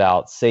talked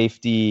about,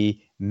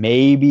 safety,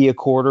 maybe a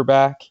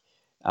quarterback.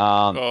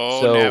 Now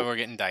we're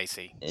getting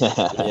dicey.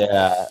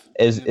 Yeah.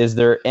 Is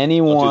there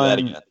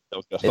anyone?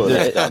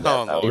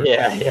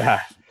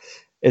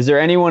 Is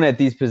there anyone at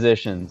these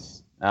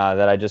positions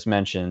that I just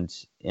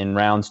mentioned in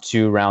rounds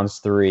 2, rounds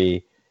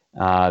 3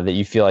 that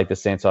you feel like the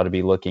Saints ought to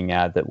be looking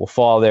at that will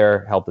fall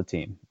there, help the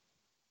team?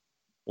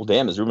 Well,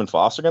 damn, is Reuben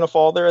Foster going to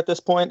fall there at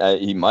this point?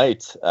 He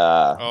might.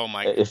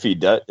 If he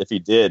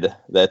did,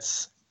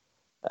 that's.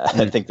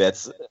 I think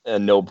that's a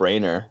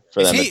no-brainer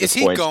for them at this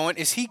point.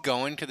 Is he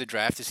going to the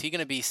draft? Is he going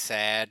to be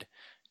sad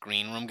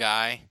green room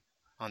guy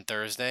on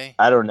Thursday?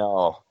 I don't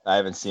know. I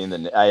haven't seen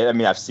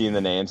I've seen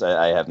the names.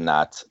 I have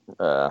not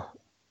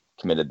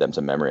committed them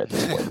to memory at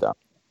this point, though.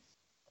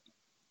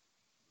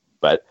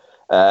 But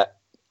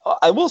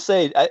I will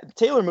say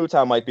Taylor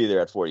Mouton might be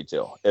there at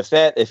 42.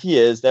 If he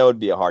is, that would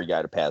be a hard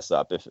guy to pass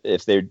up.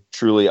 If they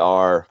truly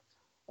are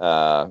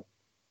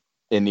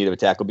in need of a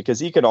tackle, because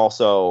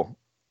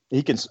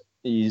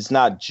he's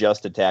not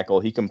just a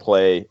tackle. He can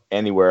play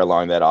anywhere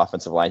along that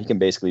offensive line. He can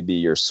basically be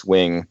your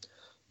swing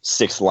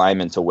 6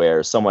 lineman to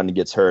where someone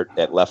gets hurt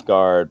at left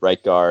guard,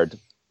 right guard,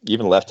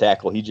 even left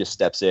tackle. He just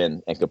steps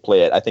in and could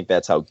play it. I think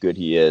that's how good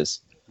he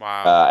is.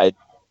 Wow.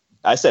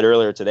 I said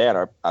earlier today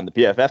on the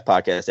PFF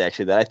podcast,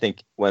 actually, that I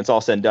think when it's all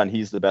said and done,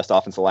 he's the best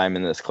offensive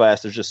lineman in this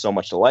class. There's just so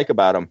much to like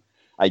about him.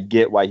 I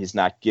get why he's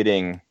not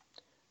getting,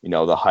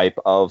 the hype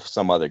of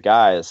some other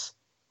guys.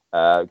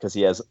 Because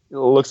he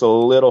looks a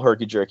little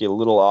herky-jerky, a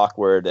little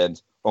awkward,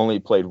 and only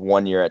played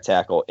 1 year at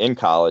tackle in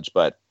college.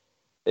 But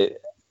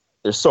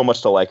there's so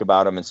much to like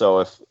about him. And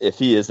so if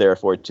he is there at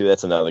 42,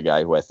 that's another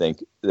guy who I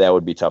think that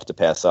would be tough to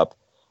pass up.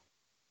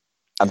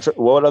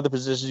 What other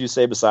positions do you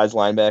say besides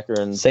linebacker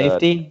and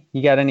safety?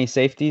 You got any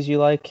safeties you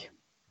like?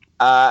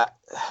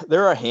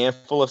 There are a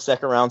handful of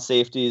second-round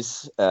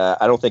safeties.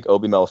 I don't think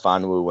Obi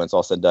Melifonwu, when it's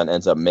all said and done,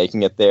 ends up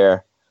making it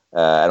there.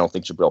 I don't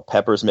think Jabril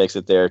Peppers makes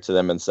it there to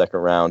them in the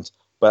second round.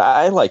 But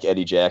I like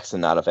Eddie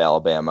Jackson out of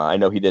Alabama. I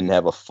know he didn't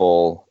have a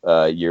full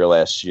year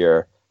last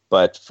year,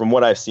 but from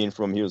what I've seen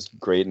from him, he was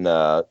great in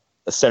a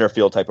center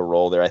field type of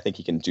role there. I think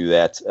he can do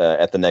that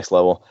at the next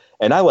level.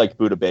 And I like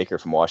Budda Baker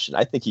from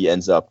Washington. I think he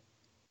ends up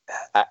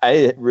 –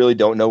 I really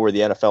don't know where the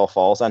NFL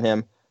falls on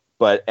him,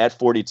 but at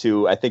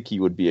 42, I think he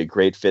would be a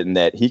great fit in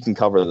that he can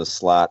cover the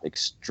slot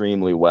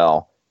extremely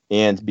well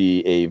and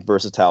be a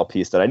versatile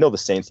piece that I know the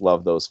Saints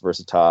love those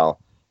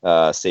versatile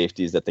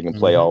safeties that they can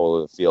play all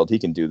over the field. He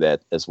can do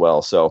that as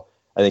well. So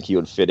I think he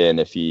would fit in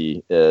if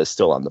he is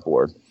still on the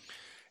board.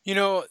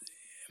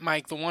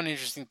 Mike, the one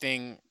interesting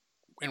thing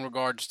in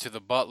regards to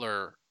the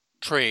Butler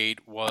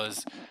trade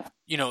was,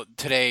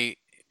 today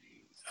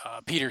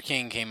Peter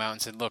King came out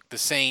and said, look, the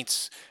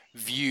Saints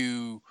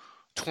view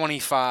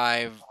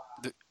 25,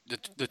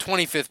 the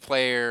 25th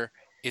player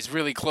is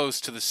really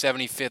close to the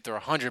 75th or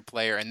 100th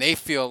player, and they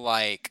feel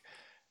like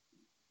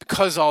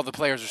because all the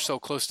players are so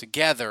close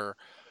together,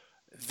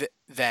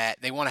 that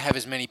they want to have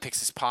as many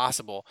picks as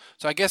possible.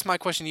 So I guess my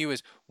question to you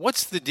is,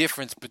 what's the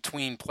difference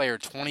between player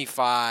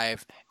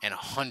 25 and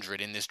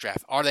 100 in this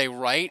draft? Are they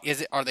right?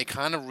 Are they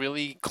kind of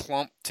really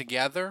clumped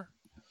together?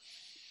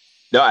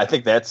 No, I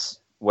think that's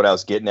what I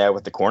was getting at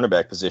with the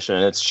cornerback position,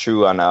 and it's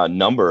true on a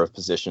number of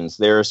positions.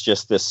 There's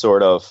just this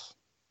sort of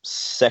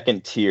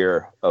second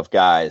tier of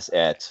guys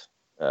at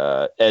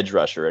edge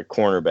rusher, at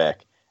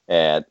cornerback,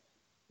 at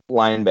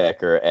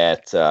linebacker,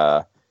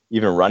 at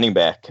even running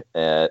back,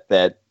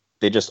 that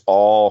they just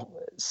all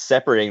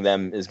separating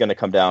them is going to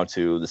come down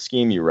to the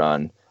scheme you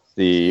run,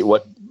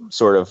 what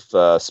sort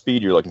of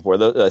speed you're looking for,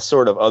 the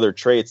sort of other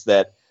traits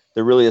that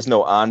there really is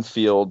no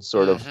on-field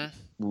sort of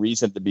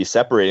reason to be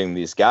separating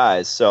these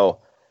guys. So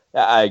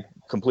I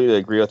completely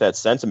agree with that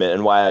sentiment,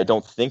 and why I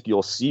don't think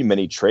you'll see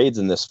many trades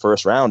in this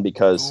first round,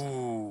 because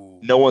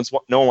no one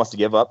wants to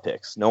give up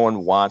picks. No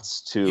one wants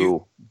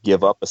to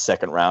give up a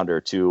second rounder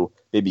to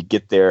maybe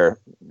get their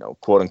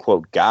quote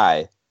unquote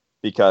guy,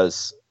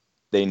 because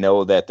they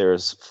know that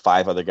there's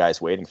 5 other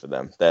guys waiting for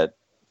them that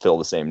fill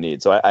the same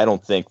need. So I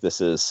don't think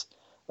this is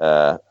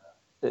if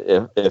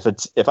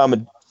I'm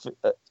a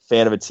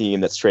fan of a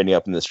team that's trading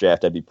up in this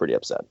draft, I'd be pretty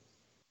upset.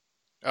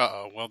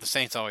 Well, the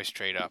Saints always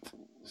trade up.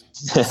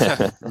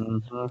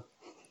 Mm-hmm.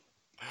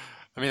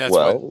 I mean,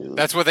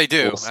 that's what they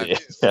do. We'll see.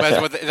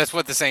 That's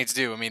what the Saints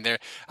do. I mean,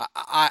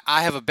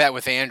 I have a bet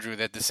with Andrew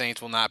that the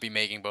Saints will not be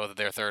making both of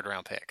their third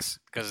round picks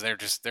because they're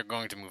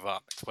going to move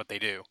up. It's what they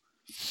do.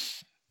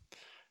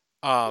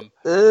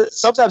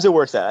 Sometimes it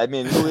works out. I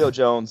mean, Julio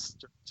Jones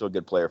is a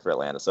good player for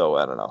Atlanta, so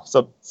I don't know.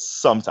 So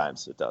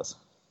sometimes it does.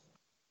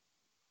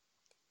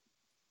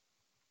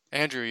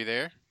 Andrew, are you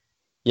there?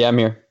 Yeah, I'm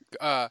here.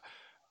 I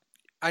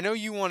know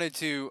you wanted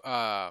to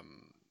ask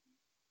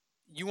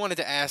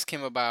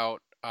him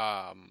about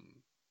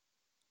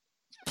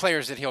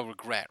players that he'll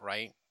regret,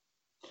 right?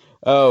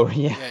 Oh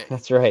yeah,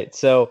 that's right.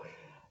 So,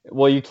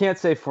 well, you can't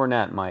say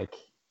Fournette, Mike,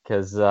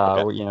 because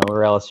Okay.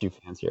 we're LSU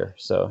fans here,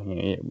 so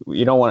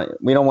we don't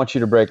want you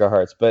to break our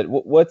hearts. But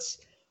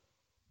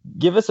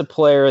give us a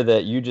player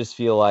that you just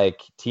feel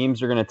like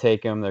teams are going to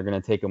take him. They're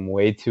going to take him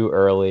way too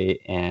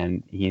early,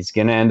 and he's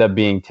going to end up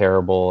being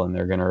terrible, and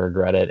they're going to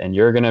regret it. And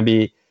you're going to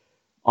be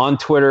on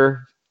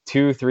Twitter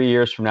 2-3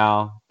 years from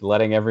now,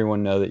 letting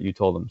everyone know that you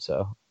told them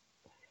so.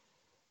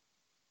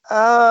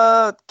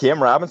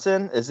 Cam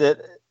Robinson, I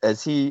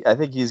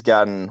think he's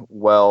gotten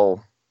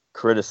well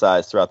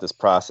criticized throughout this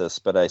process,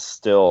 but I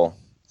still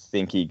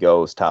think he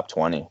goes top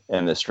 20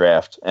 in this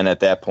draft. And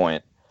at that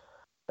point,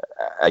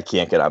 I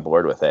can't get on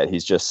board with that.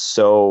 He's just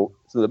so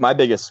my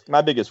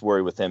biggest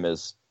worry with him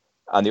is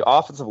on the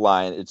offensive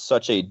line. It's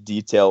such a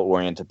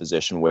detail-oriented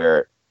position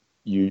where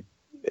you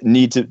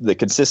need the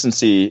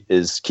consistency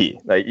is key.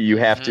 Like you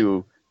have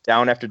to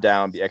down after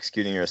down be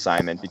executing your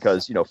assignment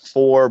because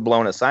 4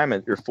 blown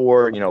assignment or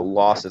 4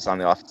 losses on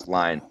the offensive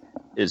line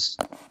is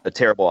a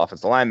terrible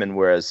offensive lineman,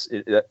 whereas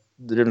the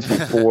difference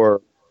between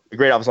a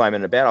great offensive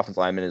lineman and a bad offensive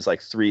lineman is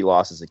like 3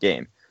 losses a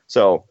game.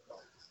 So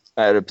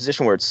at a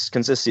position where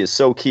consistency is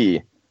so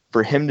key,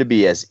 for him to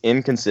be as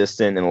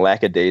inconsistent and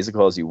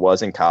lackadaisical as he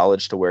was in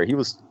college, to where he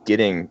was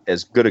getting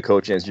as good a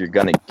coaching as you're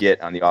going to get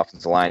on the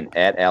offensive line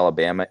at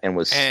Alabama and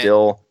was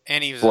still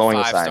and he was blowing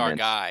a 5-star assignments,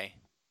 guy.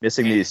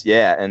 missing these,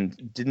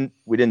 and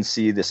we didn't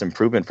see this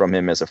improvement from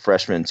him as a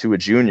freshman to a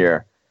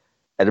junior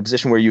at a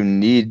position where you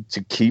need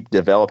to keep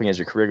developing as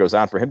your career goes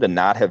on. For him to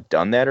not have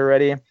done that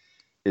already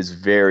is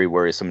very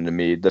worrisome to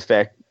me. The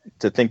fact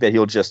to think that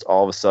he'll just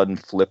all of a sudden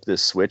flip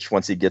this switch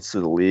once he gets to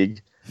the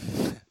league,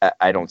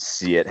 I don't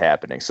see it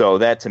happening. So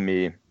that to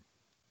me,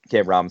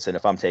 Cam Robinson,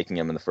 if I'm taking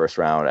him in the first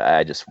round,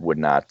 I just would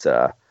not.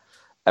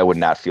 I would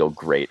not feel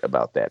great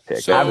about that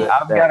pick. So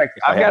I've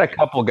got a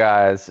couple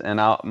guys,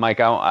 and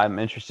I'm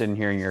interested in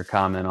hearing your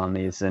comment on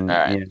these. And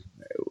right.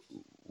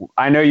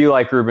 I know you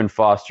like Reuben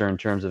Foster in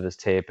terms of his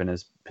tape and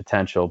his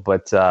potential,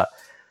 but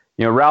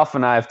Ralph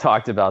and I have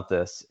talked about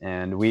this,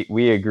 and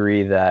we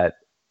agree that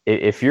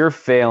if you're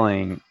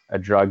failing a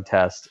drug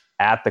test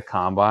at the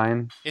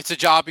combine, it's a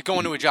job. You're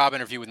going to a job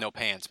interview with no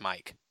pants,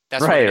 Mike.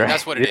 That's right.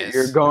 That's what it is.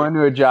 You're going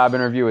to a job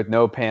interview with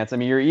no pants. I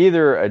mean, you're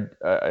either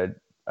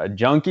a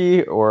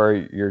junkie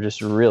or you're just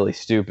really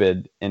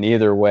stupid. And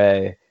either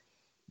way,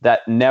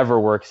 that never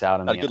works out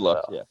in the NFL. Good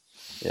luck.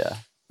 Yeah.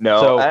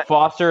 No. So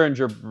Foster and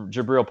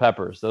Jabril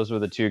Peppers, those were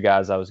the 2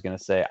 guys I was going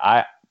to say.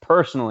 I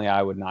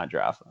would not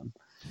draft them.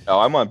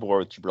 No, I'm on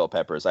board with Jabril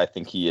Peppers. I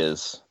think he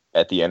is,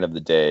 at the end of the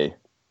day,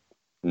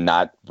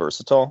 not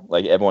versatile.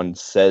 Like everyone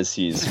says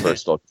he's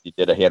versatile. He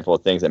did a handful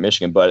of things at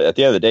Michigan, but at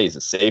the end of the day, he's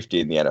a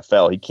safety in the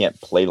NFL. He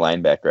can't play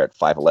linebacker at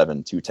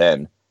 5'11",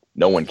 210.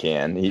 No one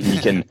can. He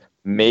can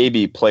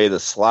maybe play the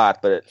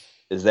slot, but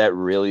is that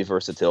really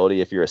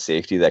versatility if you're a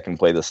safety that can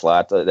play the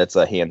slot? That's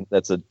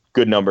a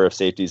good number of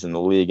safeties in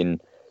the league,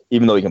 and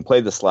even though he can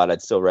play the slot,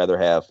 I'd still rather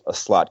have a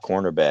slot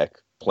cornerback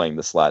playing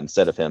the slot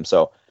instead of him.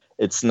 So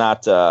it's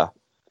not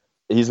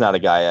he's not a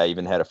guy I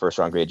even had a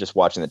first-round grade just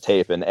watching the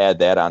tape, and add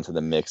that onto the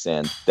mix,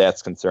 and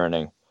that's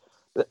concerning.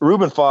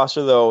 Reuben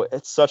Foster, though,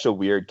 it's such a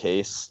weird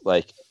case.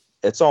 Like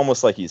it's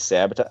almost like he's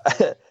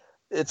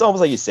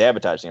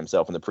sabotaging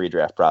himself in the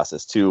pre-draft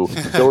process to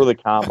go to the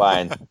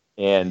combine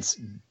and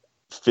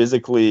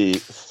physically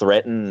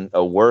threaten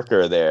a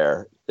worker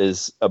there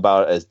is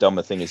about as dumb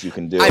a thing as you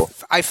can do.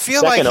 I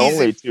feel second like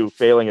only to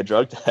failing a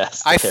drug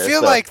test. I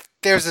feel like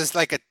there's a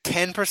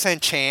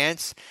 10%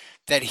 chance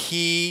that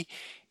he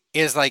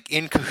is like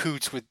in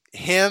cahoots with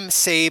him,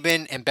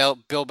 Saban, and Bill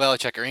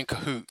Belichick are in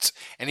cahoots,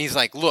 and he's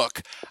like,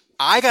 "Look,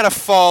 I gotta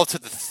fall to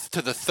the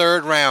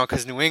 3rd round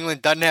because New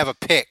England doesn't have a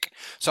pick,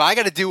 so I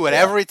gotta do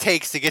whatever it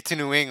takes to get to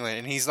New England."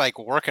 And he's like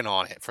working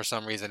on it for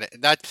some reason.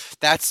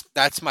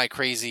 That's my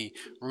crazy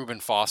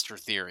Reuben Foster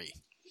theory.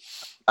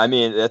 I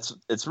mean,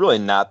 it's really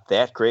not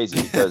that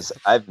crazy because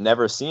I've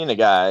never seen a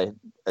guy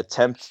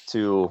attempt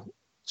to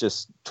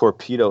just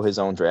torpedo his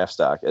own draft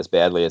stock as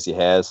badly as he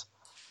has.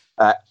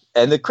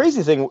 And the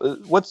crazy thing,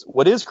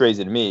 what is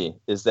crazy to me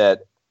is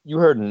that you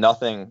heard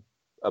nothing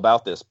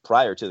about this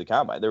prior to the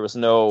combine. There was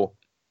no,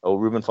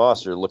 Reuben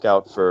Foster, look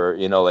out for,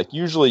 like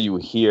usually you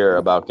hear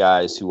about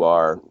guys who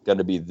are going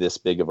to be this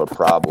big of a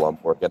problem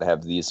or going to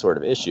have these sort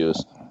of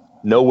issues.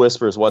 no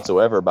whispers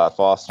whatsoever about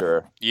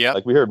Foster. Yep.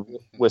 Like we heard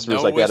whispers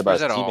No like that about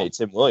whispers his at all. teammate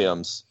Tim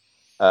Williams,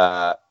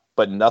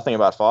 but nothing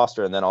about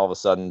Foster. And then all of a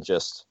sudden,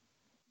 just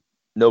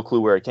no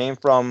clue where it came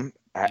from.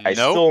 I Nope.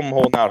 still am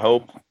holding out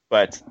hope,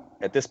 but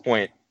at this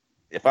point,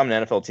 if I'm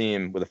an NFL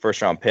team with a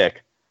first round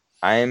pick,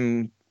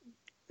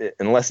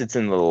 unless it's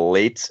in the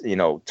late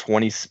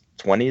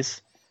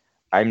 20s,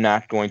 I'm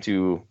not going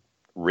to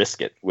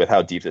risk it with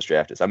how deep this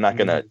draft is. I'm not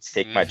going to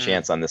take my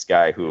chance on this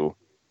guy who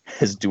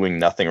is doing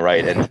nothing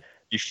right and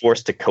be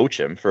forced to coach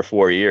him for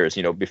 4 years,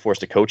 be forced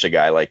to coach a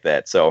guy like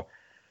that. So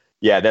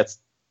yeah,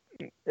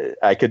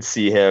 I could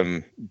see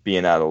him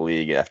being out of the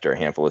league after a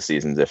handful of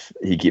seasons if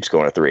he keeps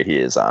going at the rate he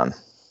is on.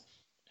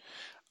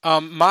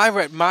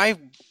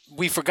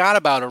 We forgot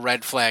about a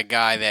red flag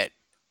guy that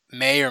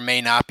may or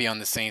may not be on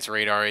the Saints'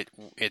 radar.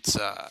 It's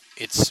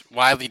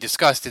widely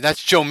discussed, and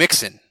that's Joe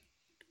Mixon.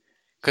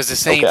 Because the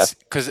Saints,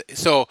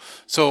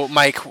 so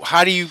Mike,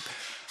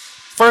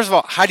 first of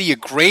all, how do you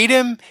grade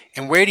him,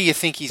 and where do you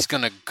think he's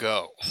gonna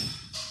go?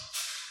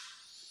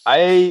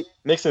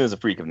 Mixon is a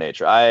freak of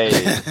nature. I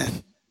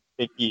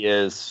think he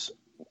is,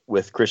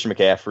 with Christian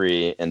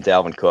McCaffrey and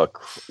Dalvin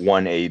Cook,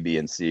 1A, B,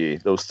 and C.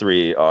 Those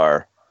three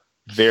are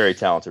very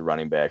talented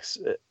running backs.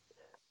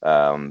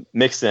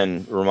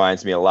 Mixon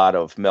reminds me a lot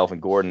of Melvin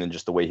Gordon in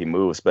just the way he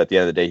moves, but at the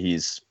end of the day,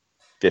 he's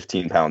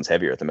 15 pounds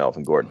heavier than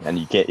Melvin Gordon, and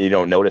you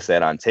don't notice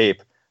that on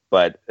tape,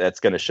 but that's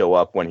going to show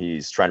up when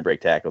he's trying to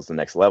break tackles to the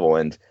next level.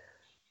 And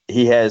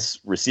he has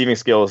receiving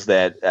skills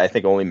that I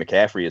think only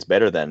McCaffrey is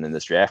better than in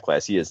this draft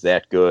class. He is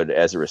that good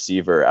as a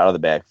receiver out of the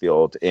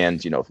backfield,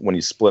 and when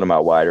you split him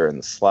out wider in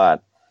the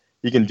slot,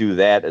 he can do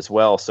that as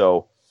well.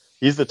 So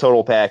he's the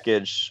total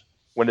package.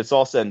 When it's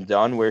all said and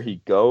done, where he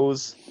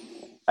goes,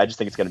 I just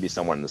think it's going to be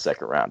someone in the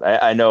second round.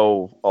 I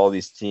know all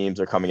these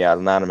teams are coming out,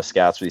 anonymous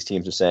scouts for these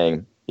teams are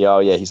saying,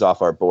 he's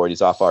off our board,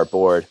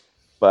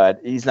 but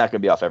he's not going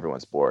to be off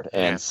everyone's board.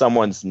 And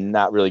someone's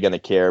not really going to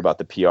care about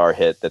the PR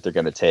hit that they're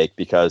going to take,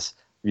 because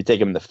if you take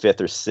him in the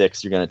 5th or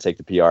 6th, you're going to take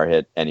the PR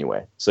hit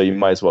anyway. So you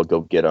might as well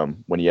go get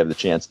him when you have the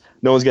chance.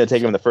 No one's going to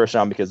take him in the first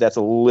round, because that's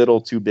a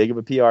little too big of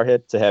a PR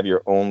hit to have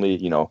your only,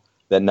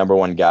 that number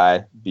one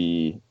guy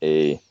be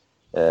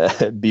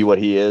what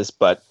he is.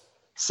 But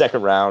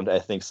second round, I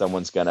think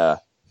someone's going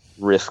to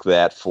risk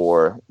that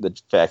for the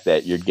fact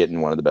that you're getting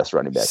one of the best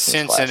running backs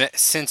in this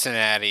class.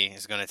 Cincinnati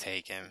is going to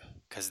take him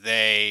because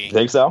they... You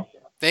think so?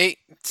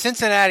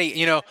 Cincinnati,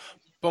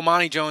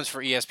 Bomani Jones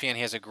for ESPN,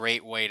 he has a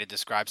great way to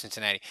describe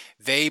Cincinnati.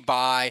 They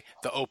buy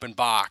the open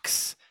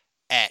box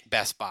at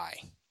Best Buy.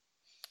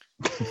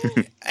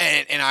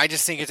 and I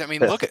just think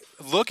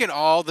look at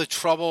all the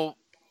trouble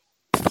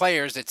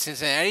players that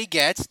Cincinnati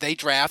gets. They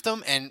draft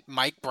them, and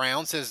Mike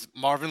Brown says,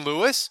 Marvin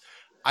Lewis,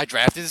 I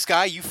drafted this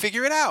guy, you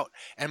figure it out.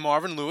 And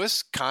Marvin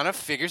Lewis kind of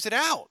figures it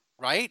out,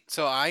 right?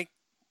 So I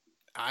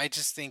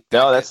just think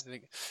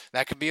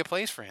that could be a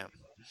place for him.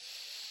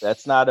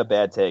 That's not a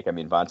bad take. I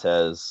mean,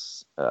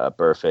 Vontez,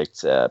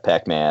 Perfect,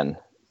 Pac-Man,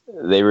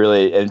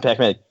 and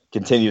Pac-Man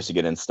continues to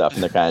get in stuff,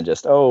 and they're kind of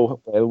just,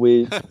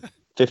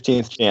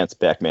 15th chance,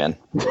 Pac-Man.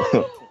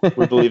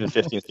 We believe in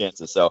 15th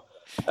chances. So,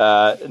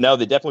 no,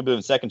 they definitely believe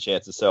in second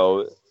chances.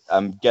 So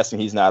I'm guessing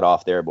he's not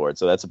off their board.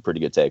 So that's a pretty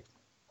good take.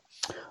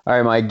 All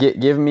right, Mike,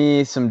 give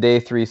me some day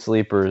 3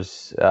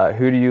 sleepers.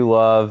 Who do you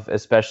love,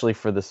 especially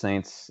for the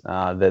Saints,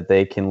 that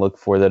they can look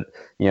for that,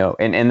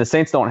 and the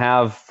Saints don't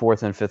have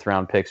 4th and 5th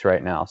round picks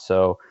right now.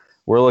 So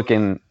we're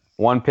looking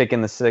one pick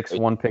in the 6th,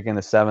 one pick in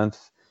the 7th.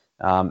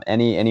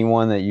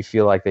 Anyone that you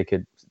feel like they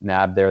could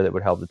nab there that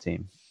would help the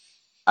team?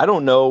 I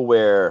don't know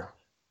where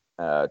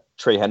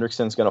Trey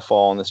Hendrickson's going to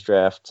fall in this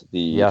draft,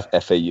 the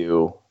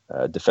FAU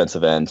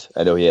defensive end.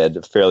 I know he had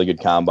a fairly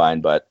good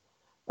combine, but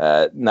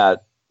I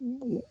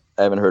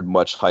haven't heard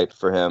much hype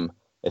for him.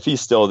 If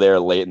he's still there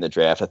late in the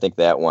draft, I think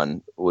that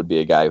one would be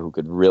a guy who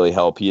could really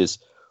help. He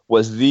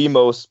was the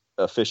most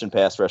efficient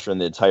pass rusher in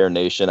the entire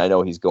nation. I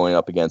know he's going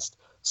up against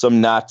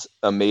some not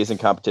amazing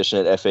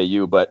competition at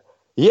FAU, but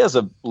he has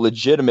a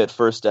legitimate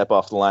first step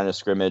off the line of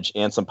scrimmage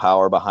and some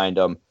power behind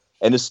him,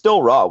 and is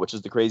still raw, which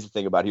is the crazy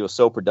thing about it. He was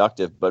so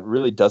productive, but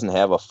really doesn't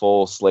have a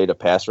full slate of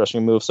pass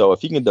rushing moves. So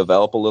if he can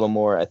develop a little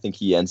more, I think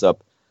he ends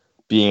up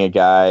being a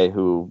guy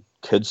who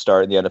could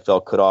start in the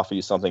NFL, could offer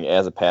you something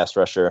as a pass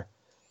rusher.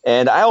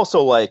 And I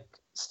also like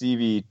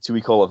Stevie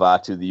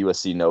Tuikolovatu, the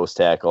USC nose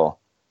tackle.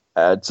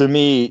 To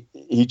me,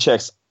 he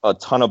checks a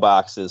ton of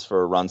boxes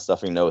for a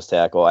run-stuffing nose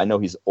tackle. I know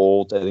he's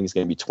old. I think he's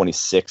going to be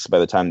 26 by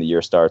the time the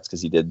year starts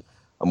because he did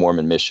a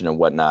Mormon mission and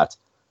whatnot.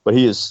 But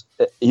he's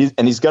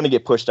going to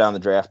get pushed down the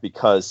draft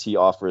because he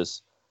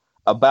offers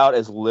about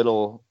as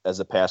little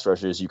as a pass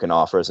rusher as you can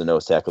offer as a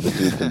nose tackle. The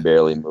dude can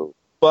barely move.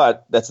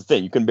 But that's the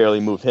thing. You can barely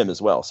move him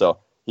as well. So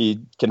he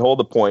can hold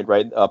the point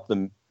right up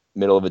the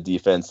middle of a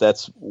defense.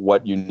 That's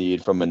what you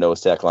need from a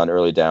nose tackle on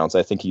early downs.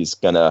 I think he's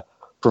going to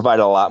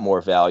provide a lot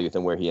more value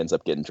than where he ends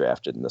up getting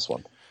drafted in this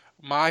one.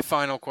 My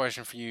final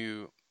question for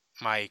you,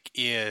 Mike,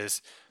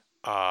 is,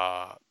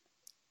 and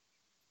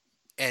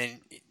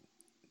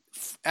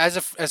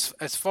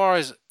as far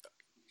as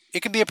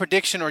it can be a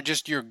prediction or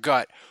just your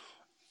gut,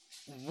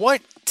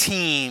 what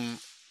team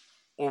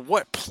or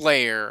what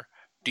player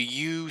do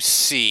you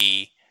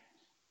see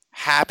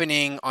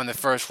happening on the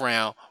first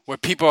round where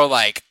people are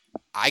like,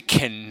 I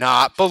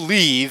cannot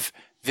believe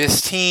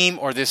this team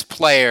or this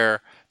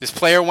player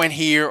went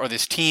here or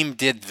this team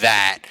did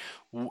that?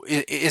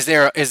 Is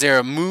there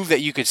a move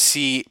that you could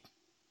see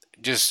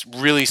just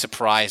really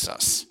surprise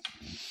us?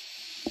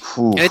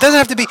 Ooh. And it doesn't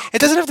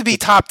have to be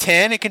top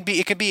 10. It could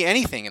be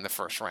anything in the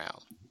first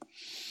round.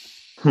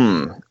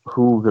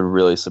 Who could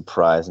really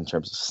surprise in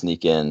terms of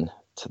sneak in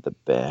to the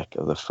back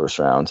of the first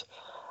round?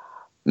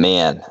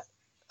 Man,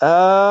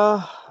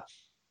 I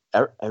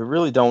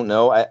really don't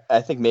know.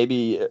 I think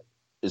maybe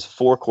is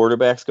 4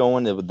 quarterbacks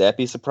going? Would that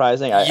be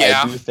surprising?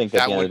 I do think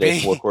at the end of the day,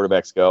 4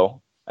 quarterbacks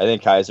go. I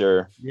think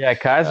Kaiser. Yeah,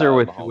 Kaiser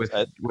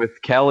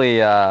with Kelly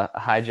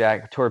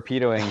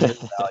torpedoing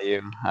his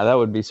value. That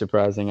would be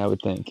surprising, I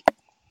would think.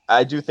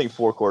 I do think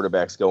 4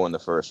 quarterbacks go in the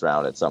first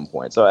round at some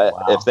point. So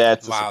if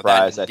that's a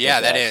surprise, I think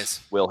that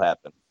will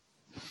happen.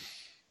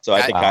 So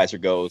I think Kaiser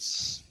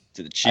goes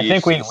to the Chiefs. I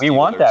think we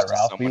want that,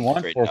 Ralph. We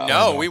want 4 quarterbacks.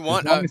 No, we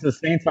want. As long as the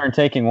Saints aren't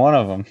taking one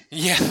of them.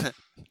 Yeah,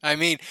 I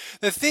mean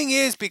the thing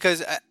is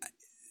because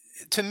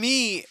to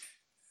me,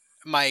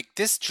 Mike,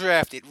 this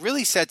draft it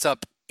really sets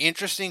up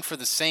interesting for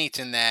the Saints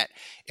in that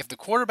if the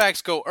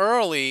quarterbacks go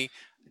early,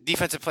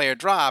 defensive player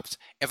drops.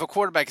 If a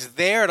quarterback's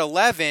there at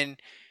 11.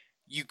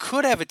 You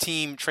could have a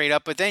team trade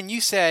up, but then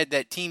you said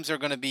that teams are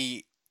going to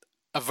be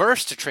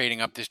averse to trading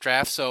up this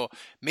draft. So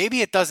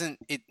maybe it doesn't.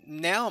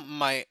 Now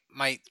my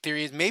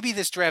theory is maybe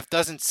this draft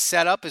doesn't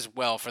set up as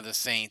well for the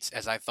Saints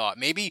as I thought.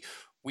 Maybe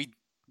we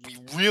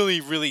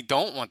really, really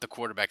don't want the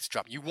quarterbacks to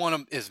drop. You want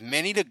them as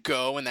many to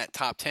go in that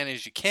top 10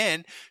 as you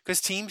can because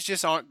teams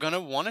just aren't going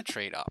to want to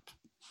trade up.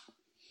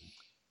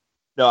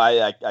 No,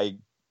 I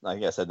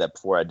like I said that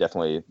before, I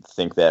definitely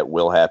think that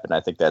will happen.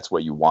 I think that's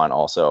what you want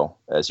also,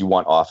 as you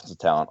want offensive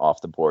talent off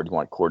the board. You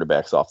want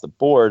quarterbacks off the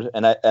board.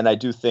 And I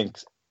do think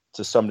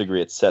to some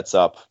degree it sets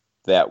up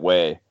that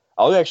way.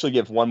 I'll actually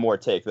give one more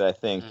take that I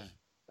think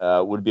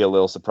would be a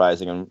little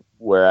surprising and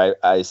where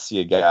I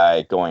see a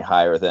guy going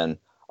higher than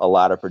a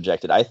lot are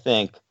projected. I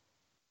think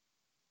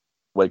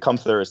when it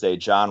comes Thursday,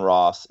 John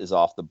Ross is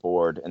off the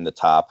board in the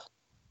top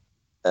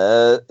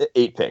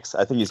 8 picks.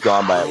 I think he's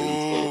gone by at least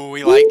 8.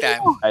 We like that.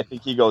 I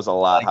think he goes a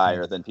lot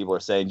higher than people are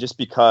saying, just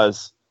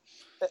because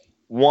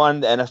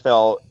one, the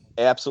NFL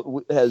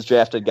absolutely has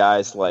drafted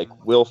guys like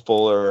Will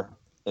Fuller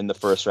in the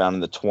first round in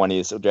the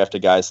 20s. So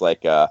drafted guys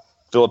like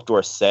Philip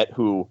Dorsett,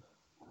 who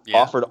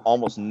offered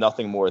almost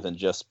nothing more than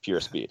just pure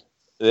speed.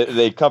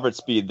 They covered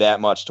speed that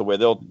much to where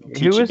they'll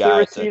teach a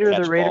guy to catch balls. Who was the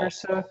receiver the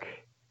Raiders took?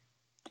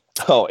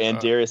 Oh, and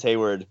Darius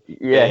Hayward.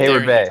 Yeah,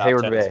 Hayward Bay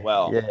as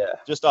well. Yeah.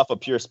 Just off of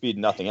pure speed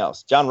and nothing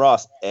else. John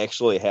Ross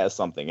actually has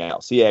something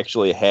else. He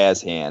actually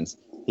has hands.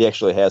 He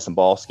actually has some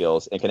ball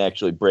skills and can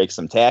actually break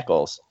some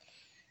tackles.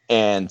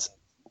 And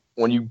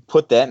when you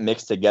put that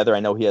mix together,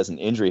 I know he has an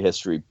injury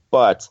history,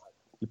 but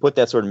you put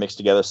that sort of mix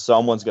together,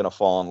 someone's going to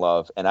fall in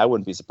love. And I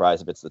wouldn't be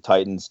surprised if it's the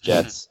Titans,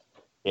 Jets,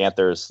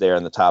 Panthers there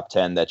in the top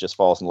 10 that just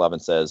falls in love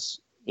and says,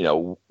 you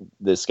know,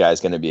 this guy's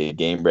going to be a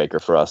game breaker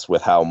for us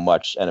with how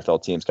much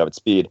NFL teams covet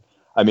speed.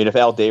 I mean, if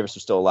Al Davis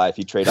was still alive,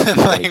 he'd trade up to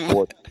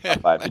 24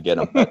 to get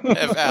him.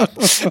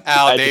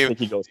 I think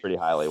he goes pretty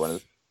highly.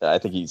 I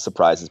think he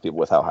surprises people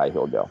with how high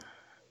he'll go.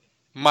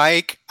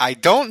 Mike, I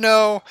don't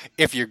know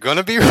if you're going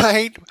to be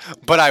right,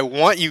 but I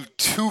want you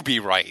to be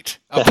right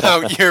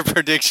about your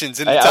predictions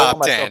in the top 10. I want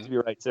myself to be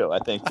right, too. I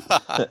think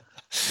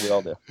we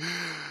all do.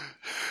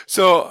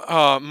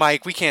 So,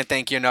 Mike, we can't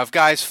thank you enough.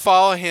 Guys,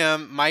 follow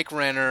him, Mike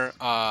Renner.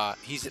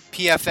 He's at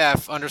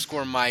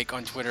PFF_Mike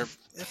on Twitter.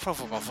 Pro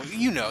Football,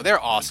 you know, they're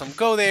awesome.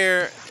 Go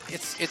there.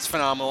 It's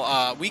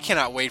phenomenal. We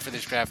cannot wait for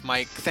this draft.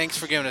 Mike, thanks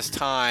for giving us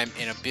time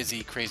in a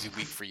busy, crazy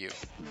week for you.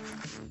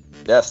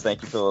 Yes,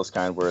 thank you for those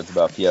kind words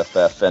about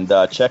PFF.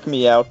 And check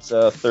me out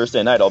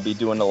Thursday night. I'll be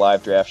doing a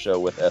live draft show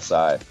with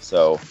SI.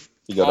 So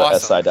you go to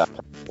si.com.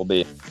 We'll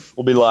be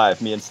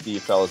live. Me and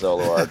Steve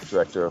Palazzolo, our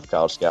director of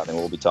college scouting,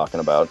 we'll be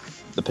talking about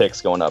the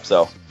picks going up.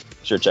 So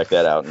sure, check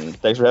that out. And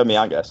thanks for having me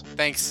on, guys.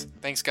 Thanks,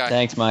 guys.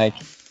 Thanks, Mike.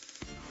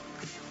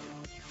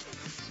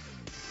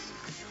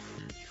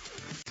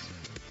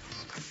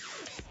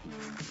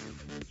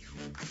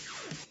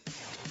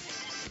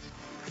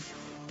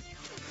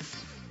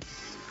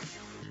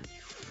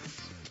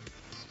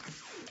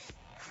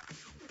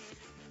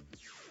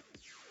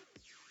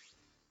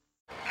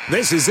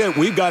 This is it.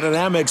 We've got an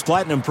Amex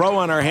Platinum Pro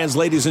on our hands,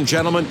 ladies and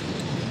gentlemen.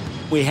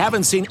 We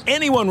haven't seen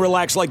anyone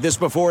relax like this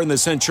before in the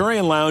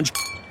Centurion Lounge.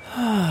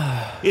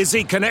 Is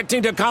he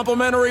connecting to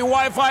complimentary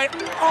Wi-Fi?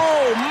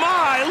 Oh,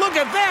 my! Look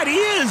at that! He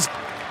is!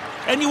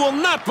 And you will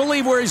not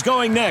believe where he's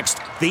going next.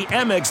 The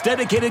Amex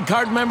dedicated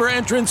card member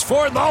entrance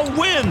for the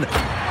win!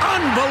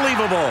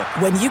 Unbelievable!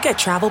 When you get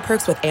travel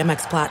perks with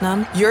Amex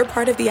Platinum, you're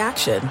part of the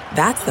action.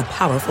 That's the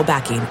powerful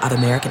backing of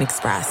American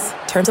Express.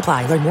 Terms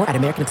apply. Learn more at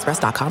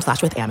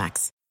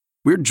americanexpress.com/withAmex.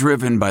 We're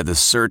driven by the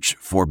search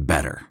for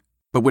better.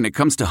 But when it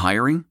comes to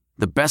hiring,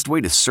 the best way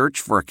to search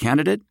for a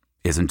candidate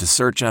isn't to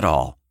search at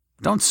all.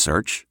 Don't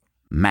search.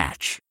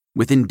 Match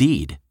with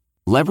Indeed.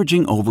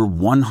 Leveraging over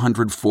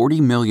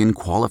 140 million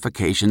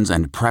qualifications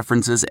and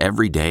preferences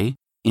every day,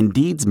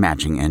 Indeed's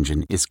matching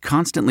engine is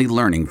constantly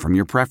learning from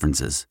your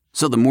preferences.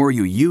 So the more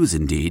you use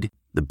Indeed,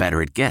 the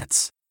better it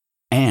gets.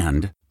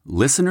 And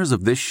listeners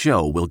of this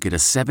show will get a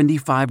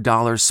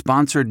 $75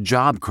 sponsored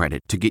job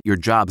credit to get your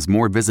jobs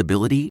more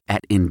visibility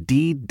at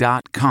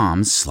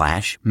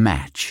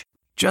Indeed.com/match.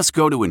 Just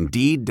go to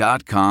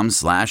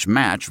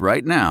Indeed.com/match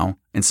right now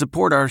and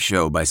support our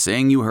show by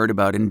saying you heard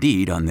about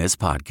Indeed on this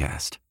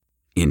podcast.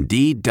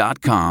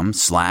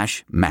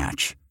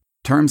 Indeed.com/match.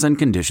 Terms and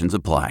conditions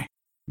apply.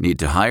 Need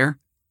to hire?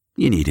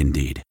 You need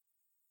Indeed.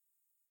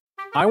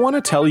 I want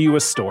to tell you a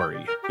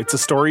story. It's a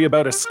story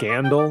about a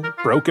scandal,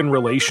 broken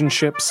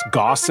relationships,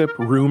 gossip,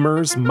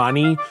 rumors,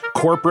 money,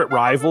 corporate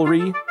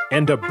rivalry,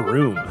 and a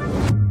broom.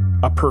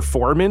 A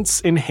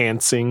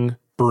performance-enhancing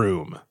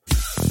broom.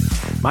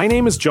 My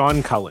name is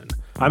John Cullen.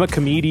 I'm a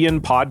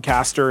comedian,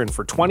 podcaster, and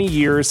for 20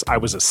 years, I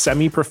was a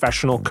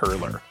semi-professional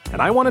curler.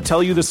 And I want to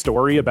tell you the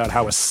story about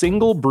how a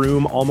single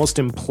broom almost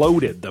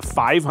imploded the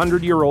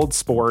 500-year-old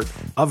sport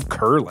of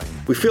curling.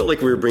 We felt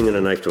like we were bringing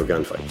a knife to a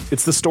gunfight.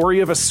 It's the story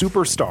of a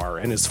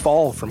superstar and his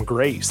fall from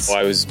grace. Well,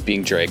 I was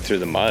being dragged through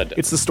the mud.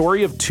 It's the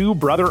story of two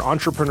brother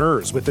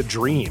entrepreneurs with a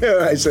dream.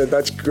 I said,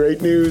 that's great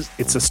news.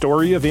 It's a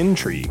story of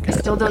intrigue. I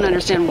still don't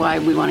understand why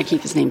we want to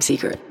keep his name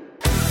secret.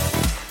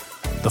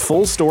 The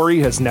full story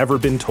has never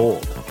been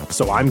told,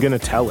 so I'm going to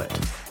tell it.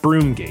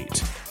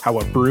 Broomgate, how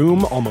a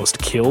broom almost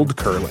killed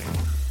curling.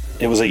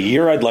 It was a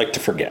year I'd like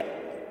to forget.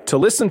 To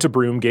listen to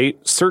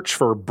Broomgate, search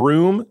for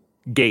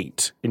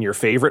Broomgate in your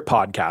favorite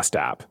podcast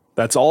app.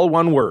 That's all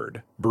one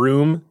word,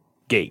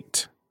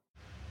 Broomgate.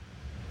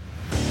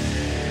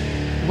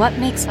 What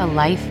makes a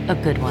life a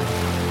good one?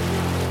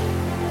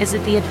 Is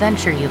it the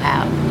adventure you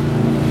have?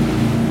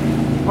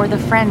 Or the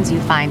friends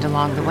you find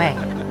along the way?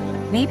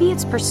 Maybe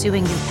it's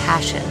pursuing your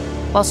passion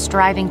while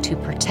striving to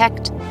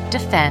protect,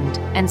 defend,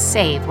 and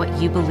save what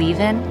you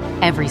believe in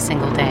every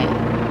single day.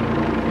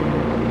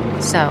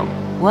 So,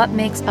 what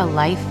makes a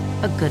life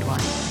a good one?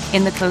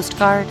 In the Coast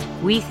Guard,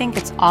 we think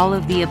it's all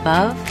of the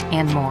above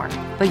and more,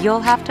 but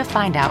you'll have to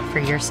find out for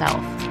yourself.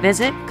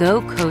 Visit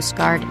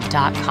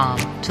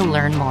GoCoastGuard.com to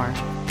learn more.